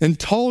and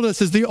told us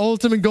is the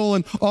ultimate goal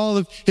in all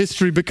of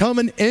history. Become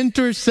an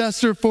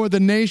intercessor for the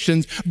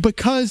nations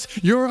because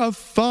you're a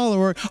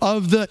follower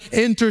of the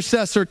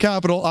intercessor,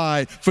 capital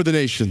I, for the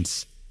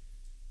nations.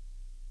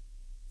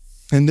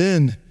 And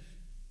then,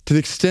 to the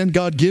extent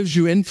God gives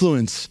you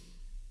influence,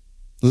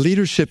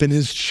 leadership in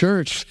his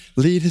church,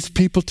 lead his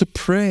people to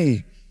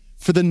pray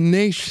for the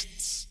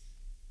nations.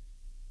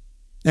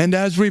 And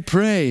as we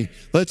pray,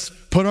 let's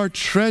put our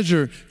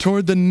treasure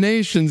toward the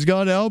nations.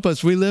 God help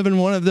us. We live in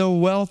one of the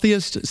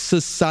wealthiest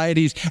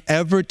societies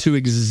ever to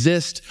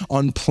exist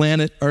on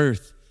planet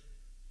Earth.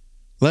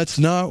 Let's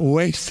not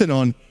waste it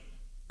on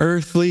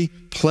earthly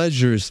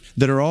pleasures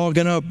that are all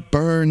going to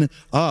burn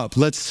up.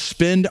 Let's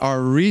spend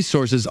our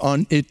resources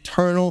on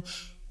eternal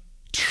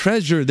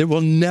treasure that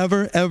will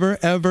never, ever,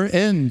 ever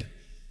end.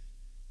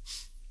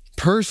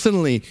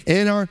 Personally,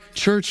 in our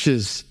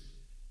churches,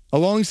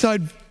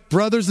 alongside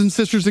brothers and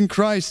sisters in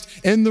Christ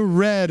in the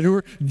red who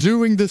are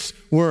doing this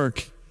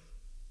work,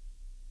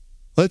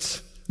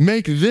 let's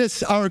make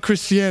this our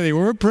Christianity.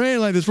 We're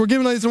praying like this, we're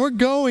giving like this, and we're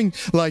going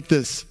like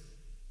this.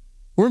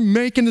 We're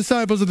making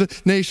disciples of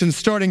the nations,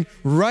 starting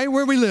right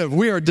where we live.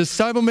 We are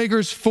disciple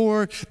makers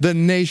for the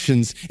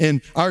nations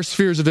in our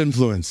spheres of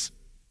influence.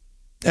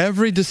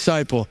 Every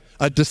disciple,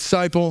 a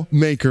disciple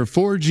maker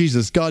for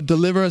Jesus. God,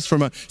 deliver us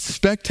from a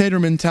spectator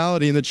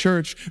mentality in the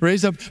church.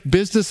 Raise up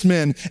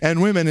businessmen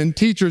and women and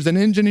teachers and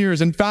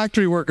engineers and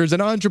factory workers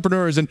and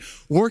entrepreneurs and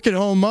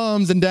work-at-home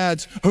moms and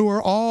dads who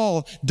are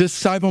all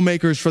disciple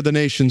makers for the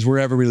nations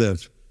wherever we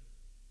live.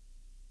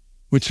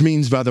 Which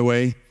means, by the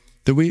way,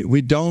 that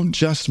we don't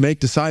just make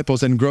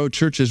disciples and grow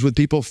churches with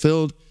people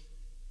filled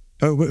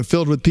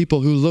with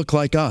people who look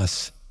like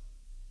us.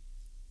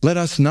 Let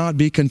us not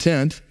be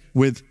content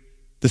with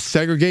the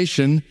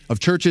segregation of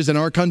churches in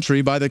our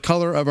country by the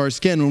color of our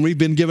skin when we've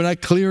been given a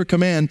clear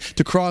command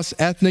to cross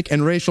ethnic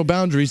and racial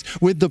boundaries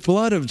with the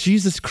blood of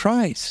Jesus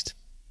Christ.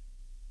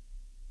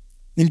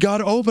 And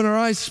God, open our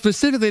eyes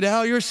specifically to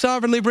how you're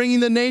sovereignly bringing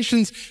the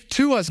nations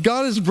to us.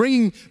 God is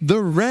bringing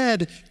the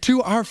red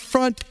to our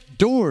front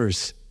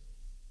doors.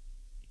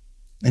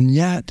 And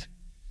yet,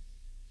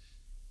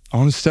 I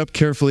want to step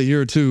carefully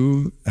here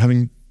too,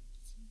 having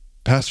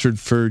pastored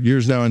for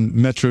years now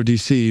in Metro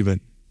DC, but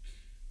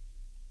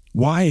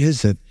why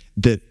is it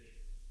that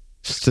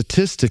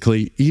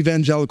statistically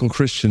evangelical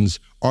Christians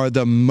are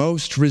the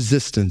most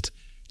resistant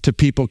to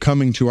people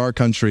coming to our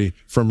country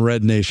from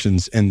red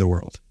nations in the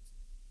world?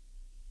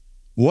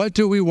 What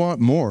do we want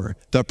more,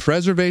 the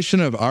preservation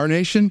of our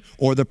nation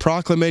or the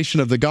proclamation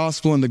of the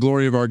gospel and the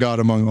glory of our God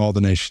among all the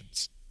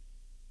nations?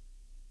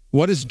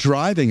 What is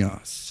driving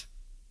us?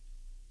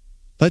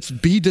 Let's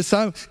be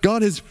disciples.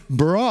 God has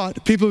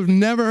brought people who've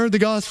never heard the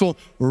gospel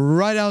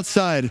right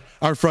outside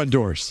our front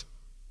doors.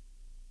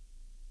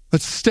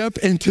 Let's step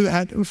into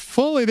that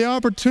fully, the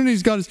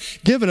opportunities God has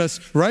given us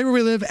right where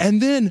we live and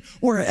then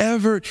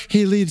wherever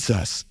he leads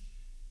us.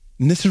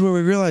 And this is where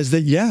we realize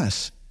that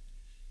yes,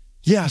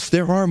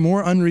 there are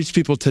more unreached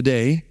people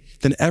today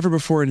than ever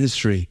before in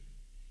history.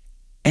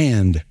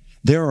 And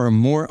there are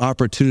more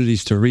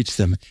opportunities to reach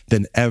them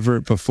than ever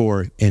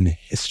before in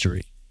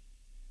history.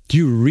 Do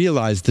you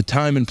realize the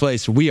time and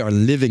place we are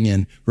living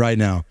in right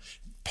now?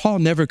 Paul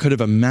never could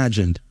have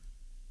imagined.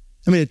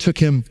 I mean, it took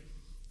him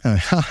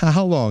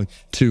how long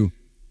to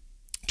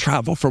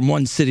travel from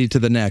one city to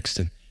the next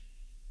and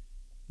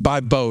by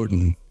boat,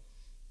 and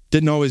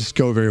didn't always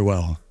go very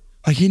well.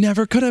 Like, he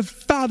never could have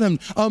fathomed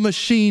a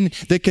machine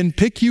that can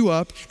pick you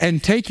up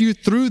and take you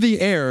through the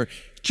air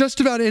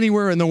just about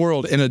anywhere in the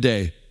world in a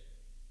day.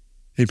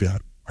 He'd be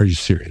like, are you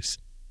serious?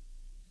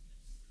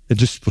 It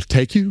just will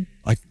take you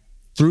like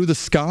through the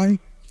sky?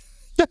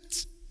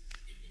 Yes.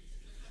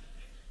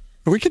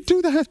 We could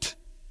do that.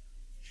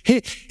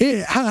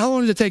 How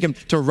long did it take him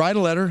to write a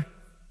letter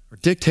or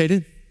dictate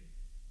it,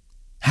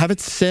 have it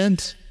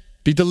sent,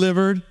 be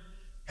delivered,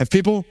 have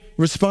people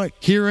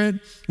hear it,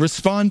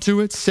 respond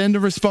to it, send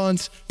a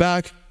response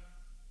back?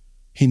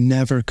 He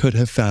never could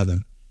have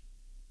fathomed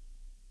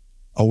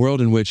a world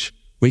in which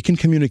we can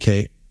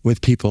communicate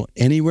with people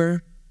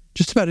anywhere,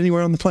 just about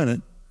anywhere on the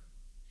planet,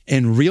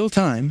 in real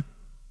time,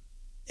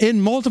 in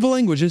multiple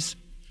languages,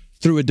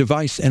 through a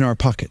device in our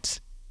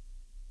pockets.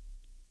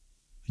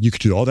 You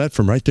could do all that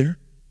from right there.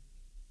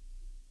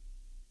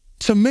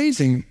 It's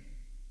amazing.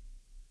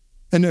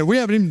 And we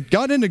haven't even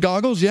gotten into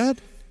goggles yet.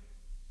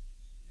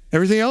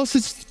 Everything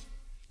else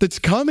that's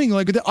coming,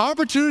 like the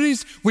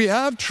opportunities we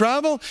have,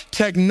 travel,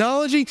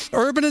 technology,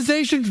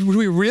 urbanization, do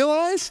we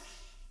realize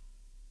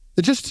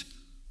that just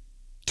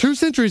 2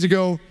 centuries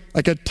ago,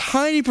 like a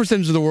tiny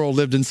percentage of the world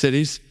lived in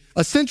cities.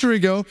 A century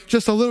ago,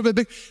 just a little bit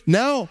big.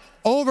 Now,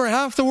 over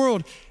half the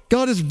world,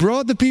 God has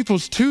brought the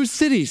peoples to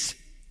cities,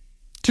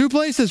 2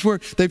 places where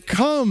they've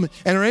come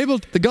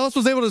and the gospel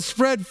is able to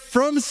spread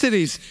from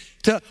cities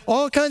to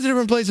all kinds of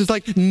different places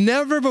like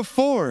never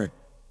before.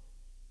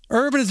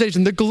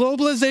 Urbanization, the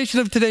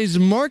globalization of today's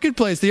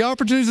marketplace, the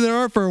opportunities there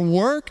are for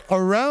work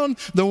around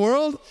the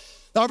world,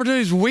 the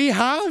opportunities we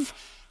have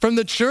from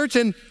the church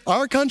in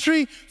our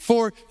country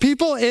for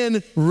people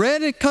in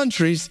red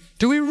countries.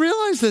 Do we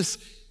realize this?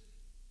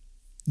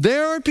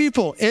 There are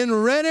people in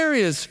red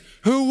areas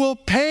who will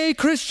pay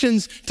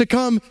Christians to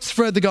come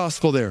spread the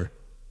gospel there.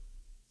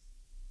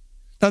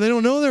 Now, they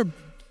don't know they're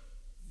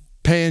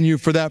paying you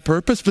for that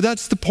purpose, but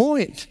that's the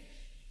point.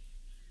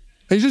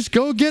 You just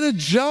go get a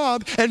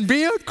job and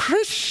be a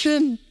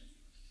Christian.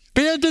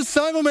 Be a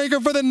disciple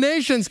maker for the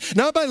nations,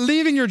 not by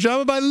leaving your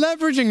job, but by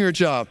leveraging your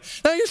job.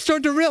 Now you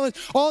start to realize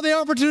all the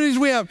opportunities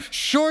we have,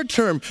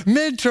 short-term,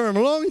 mid-term,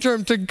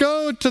 long-term, to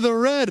go to the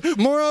red,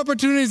 more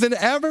opportunities than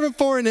ever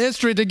before in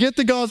history to get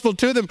the gospel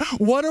to them.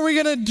 What are we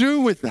going to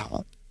do with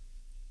that?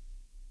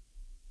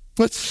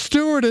 Let's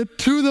steward it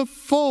to the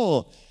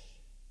full.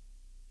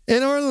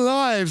 In our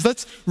lives,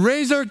 let's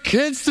raise our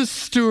kids to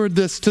steward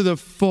this to the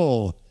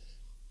full.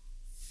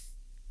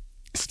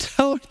 Let's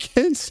tell our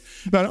kids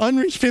about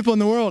unreached people in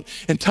the world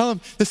and tell them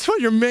this is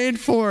what you're made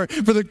for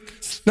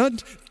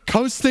not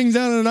coast things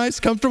out in a nice,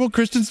 comfortable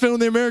Christian film,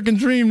 the American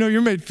dream. No,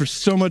 you're made for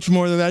so much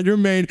more than that. You're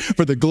made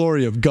for the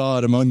glory of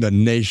God among the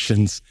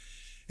nations.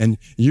 And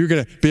you're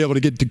going to be able to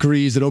get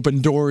degrees that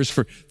open doors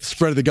for the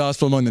spread of the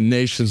gospel among the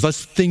nations.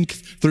 Let's think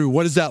through,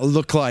 what does that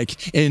look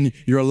like in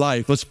your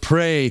life? Let's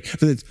pray.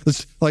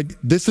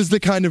 This is the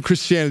kind of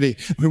Christianity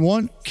we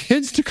want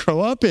kids to grow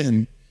up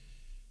in,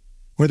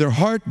 where their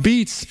heart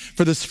beats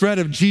for the spread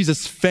of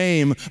Jesus'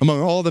 fame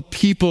among all the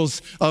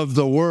peoples of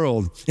the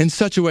world in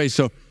such a way.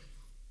 So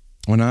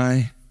when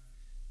I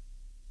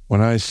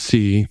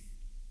see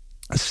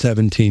a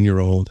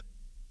 17-year-old,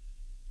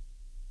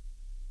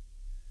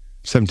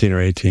 17 or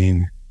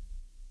 18,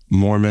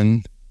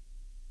 Mormon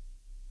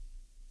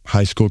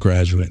high school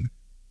graduate,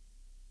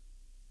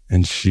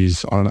 and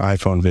she's on an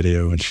iPhone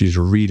video and she's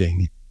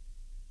reading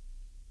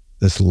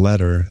this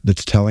letter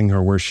that's telling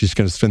her where she's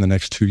going to spend the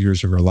next 2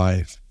 years of her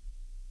life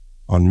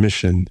on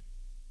mission,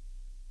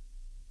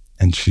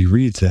 and she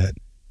reads it.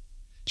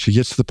 She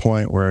gets to the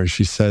point where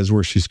she says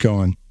where she's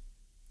going.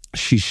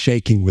 She's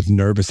shaking with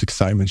nervous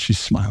excitement. She's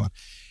smiling.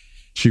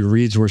 She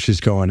reads where she's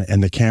going,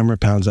 and the camera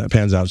pans out,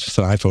 it's just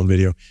an iPhone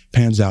video,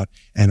 pans out,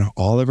 and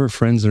all of her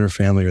friends and her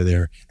family are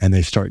there, and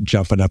they start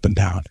jumping up and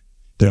down.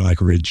 They're like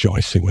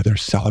rejoicing with her,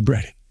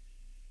 celebrating.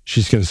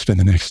 She's going to spend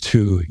the next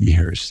 2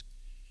 years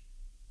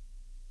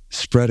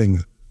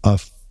spreading a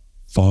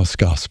false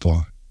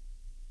gospel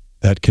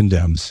that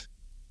condemns.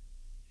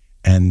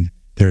 And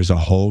there's a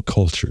whole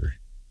culture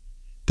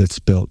that's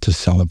built to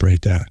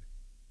celebrate that.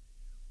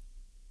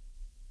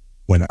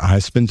 When I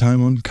spend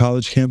time on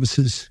college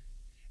campuses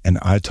and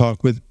I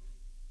talk with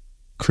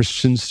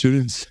Christian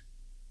students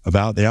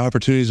about the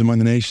opportunities among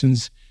the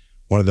nations,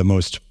 one of the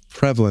most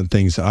prevalent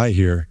things I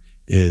hear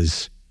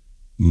is,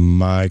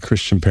 my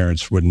Christian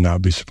parents would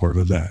not be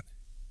supportive of that.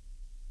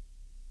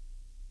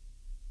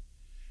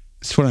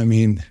 That's what I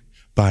mean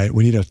by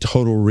we need a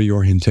total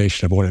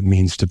reorientation of what it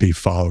means to be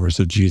followers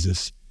of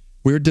Jesus.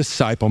 We're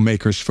disciple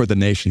makers for the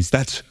nations.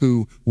 That's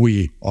who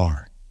we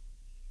are.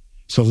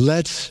 So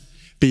let's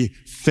be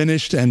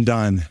finished and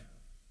done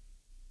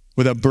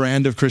with a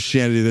brand of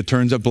Christianity that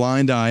turns a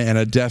blind eye and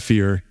a deaf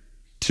ear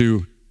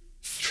to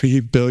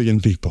 3 billion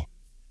people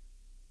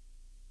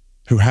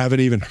who haven't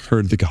even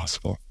heard the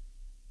gospel.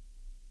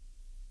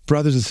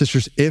 Brothers and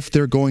sisters, if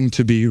they're going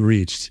to be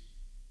reached,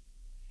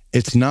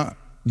 it's not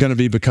going to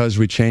be because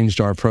we changed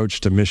our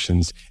approach to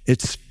missions.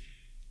 It's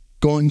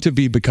going to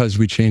be because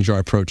we changed our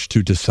approach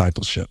to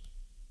discipleship.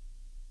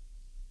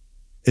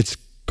 It's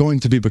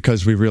going to be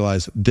because we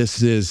realize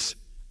this is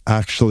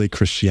actually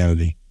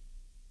Christianity.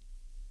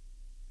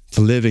 It's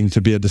living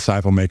to be a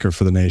disciple maker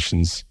for the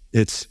nations.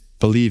 It's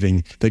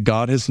believing that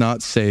God has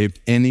not saved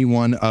any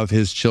one of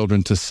his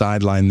children to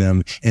sideline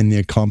them in the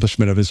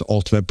accomplishment of his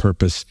ultimate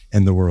purpose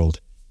in the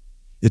world.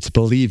 It's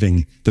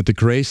believing that the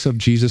grace of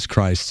Jesus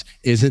Christ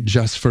isn't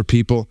just for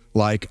people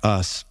like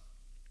us,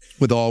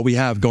 with all we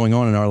have going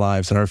on in our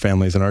lives and our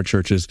families and our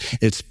churches.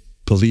 It's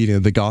believing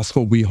that the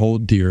gospel we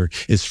hold dear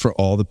is for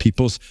all the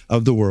peoples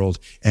of the world.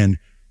 And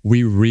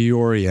we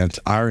reorient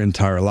our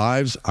entire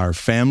lives, our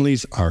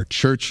families, our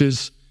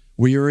churches.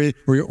 We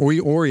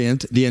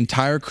reorient the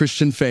entire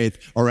Christian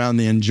faith around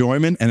the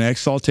enjoyment and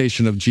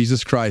exaltation of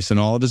Jesus Christ and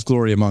all of his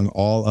glory among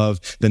all of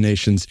the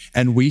nations.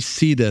 And we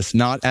see this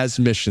not as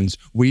missions.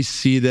 We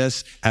see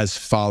this as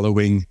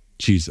following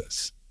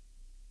Jesus.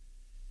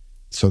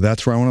 So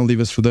that's where I want to leave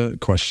us for the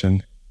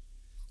question,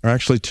 or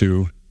actually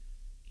 2.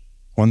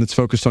 One that's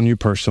focused on you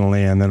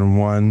personally, and then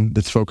one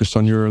that's focused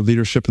on your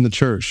leadership in the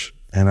church.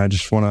 And I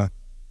just want to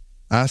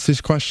ask these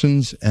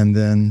questions and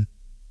then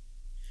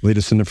lead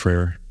us into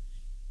prayer.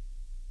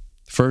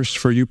 First,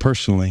 for you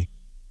personally,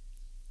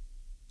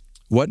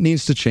 what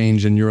needs to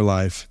change in your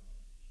life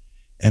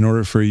in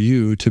order for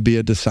you to be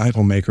a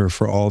disciple maker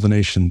for all the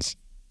nations?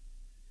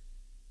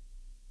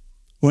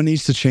 What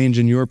needs to change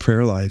in your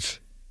prayer life?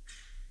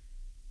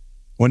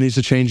 What needs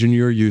to change in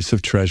your use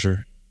of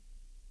treasure,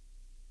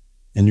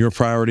 in your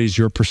priorities,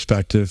 your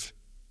perspective?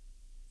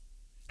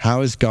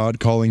 How is God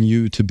calling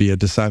you to be a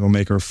disciple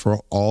maker for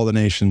all the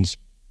nations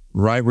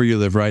right where you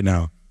live right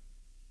now?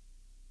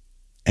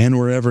 And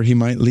wherever he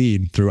might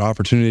lead through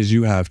opportunities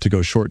you have to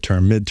go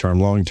short-term, mid-term,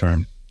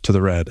 long-term to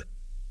the red.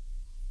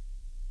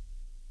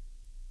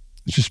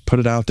 Just put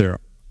it out there.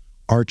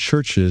 Our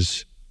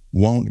churches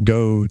won't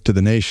go to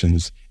the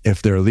nations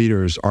if their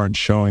leaders aren't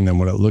showing them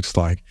what it looks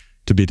like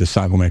to be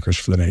disciple makers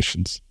for the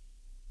nations.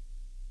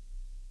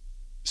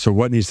 So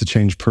what needs to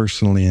change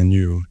personally in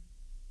you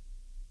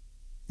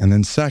And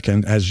then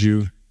second, as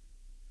you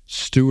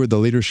steward the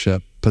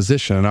leadership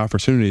position and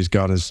opportunities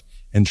God has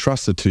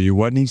entrusted to you,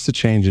 what needs to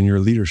change in your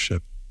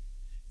leadership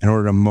in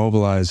order to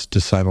mobilize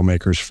disciple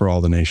makers for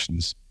all the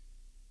nations?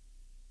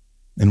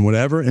 And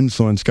whatever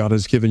influence God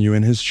has given you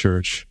in his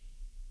church,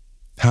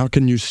 how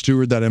can you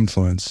steward that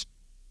influence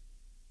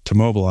to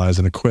mobilize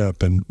and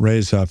equip and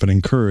raise up and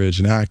encourage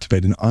and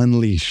activate and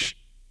unleash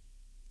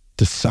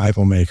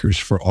disciple makers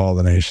for all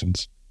the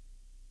nations?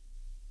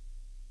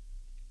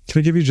 Can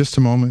I give you just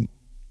a moment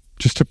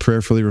just to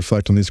prayerfully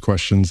reflect on these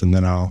questions, and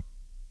then I'll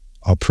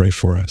pray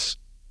for us.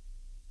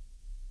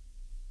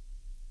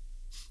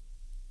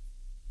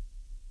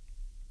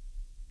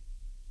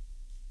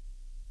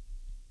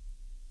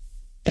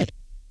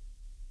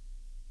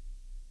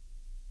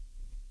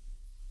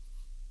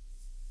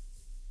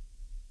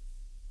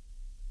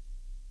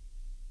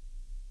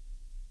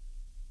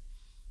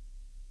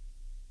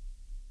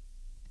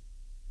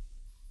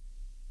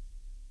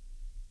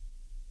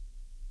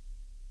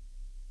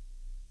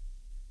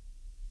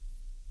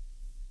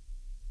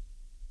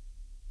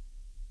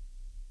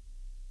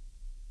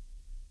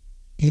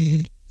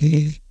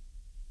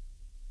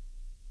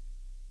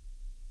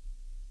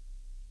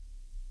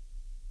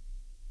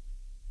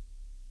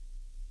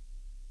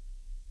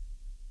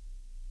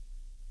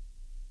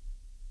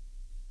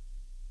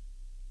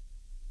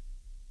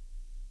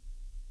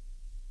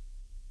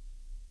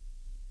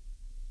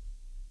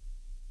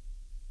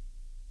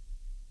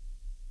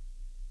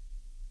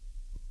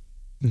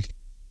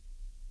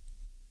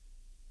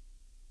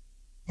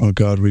 Oh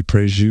God, we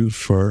praise you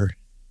for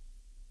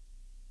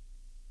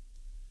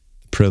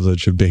the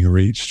privilege of being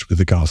reached with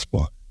the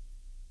gospel.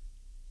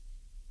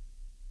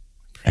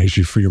 We praise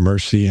you for your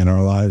mercy in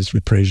our lives.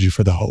 We praise you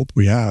for the hope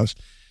we have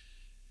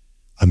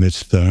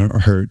amidst the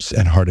hurts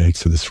and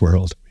heartaches of this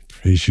world. We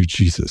praise you,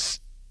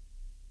 Jesus.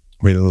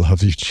 We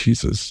love you,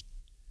 Jesus.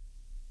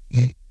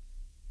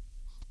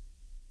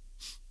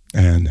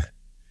 And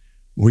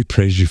we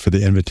praise you for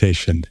the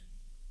invitation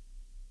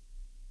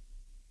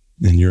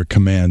and your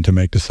command to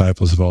make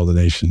disciples of all the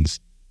nations,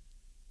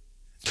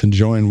 to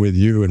join with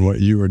you in what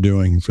you are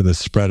doing for the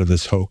spread of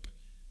this hope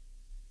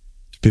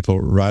to people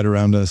right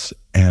around us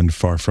and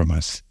far from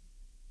us.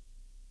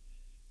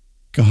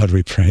 God,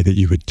 we pray that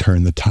you would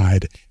turn the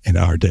tide in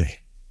our day.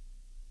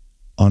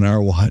 On our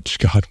watch,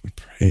 God, we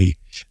pray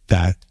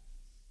that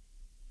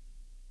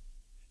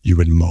you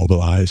would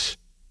mobilize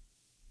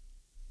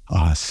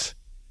us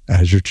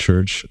as your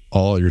church,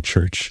 all your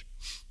church,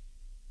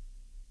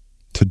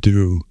 to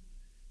do,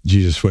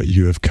 Jesus, what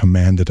you have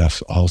commanded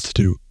us all to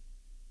do.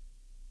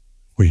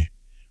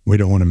 We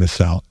don't want to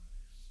miss out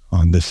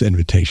on this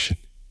invitation,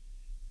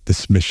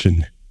 this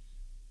mission.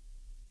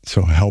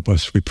 So help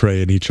us, we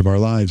pray, in each of our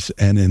lives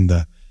and in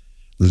the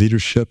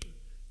leadership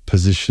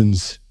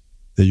positions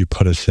that you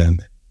put us in.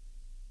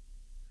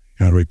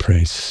 God, we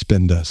pray,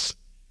 spend us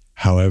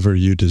however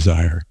you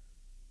desire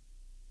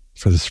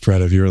for the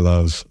spread of your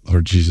love,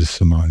 Lord Jesus,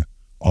 among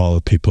all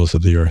the peoples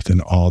of the earth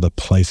and all the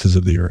places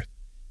of the earth.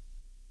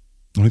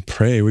 And we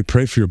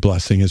pray for your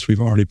blessing, as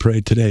we've already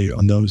prayed today,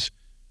 on those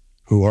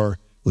who are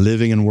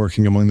living and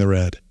working among the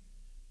red.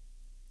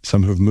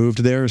 Some who've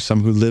moved there,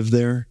 some who live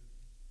there.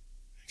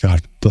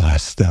 God,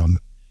 bless them.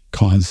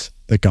 Cause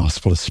the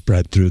gospel to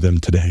spread through them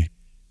today.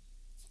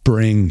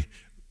 Bring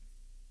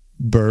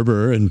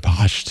Berber and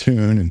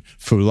Pashtun and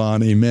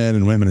Fulani men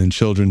and women and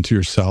children to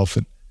yourself.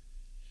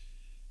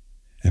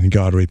 And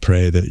God, we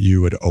pray that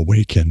you would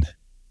awaken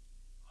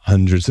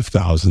hundreds of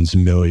thousands,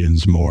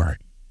 millions more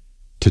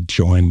to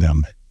join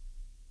them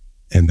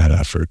in that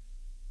effort.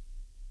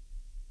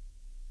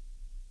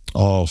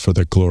 All for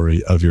the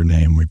glory of your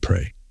name, we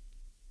pray.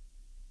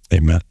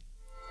 Amen.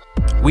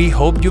 We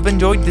hope you've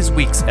enjoyed this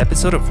week's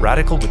episode of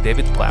Radical with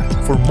David Platt.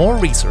 For more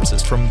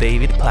resources from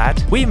David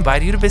Platt, we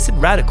invite you to visit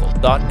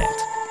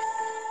radical.net.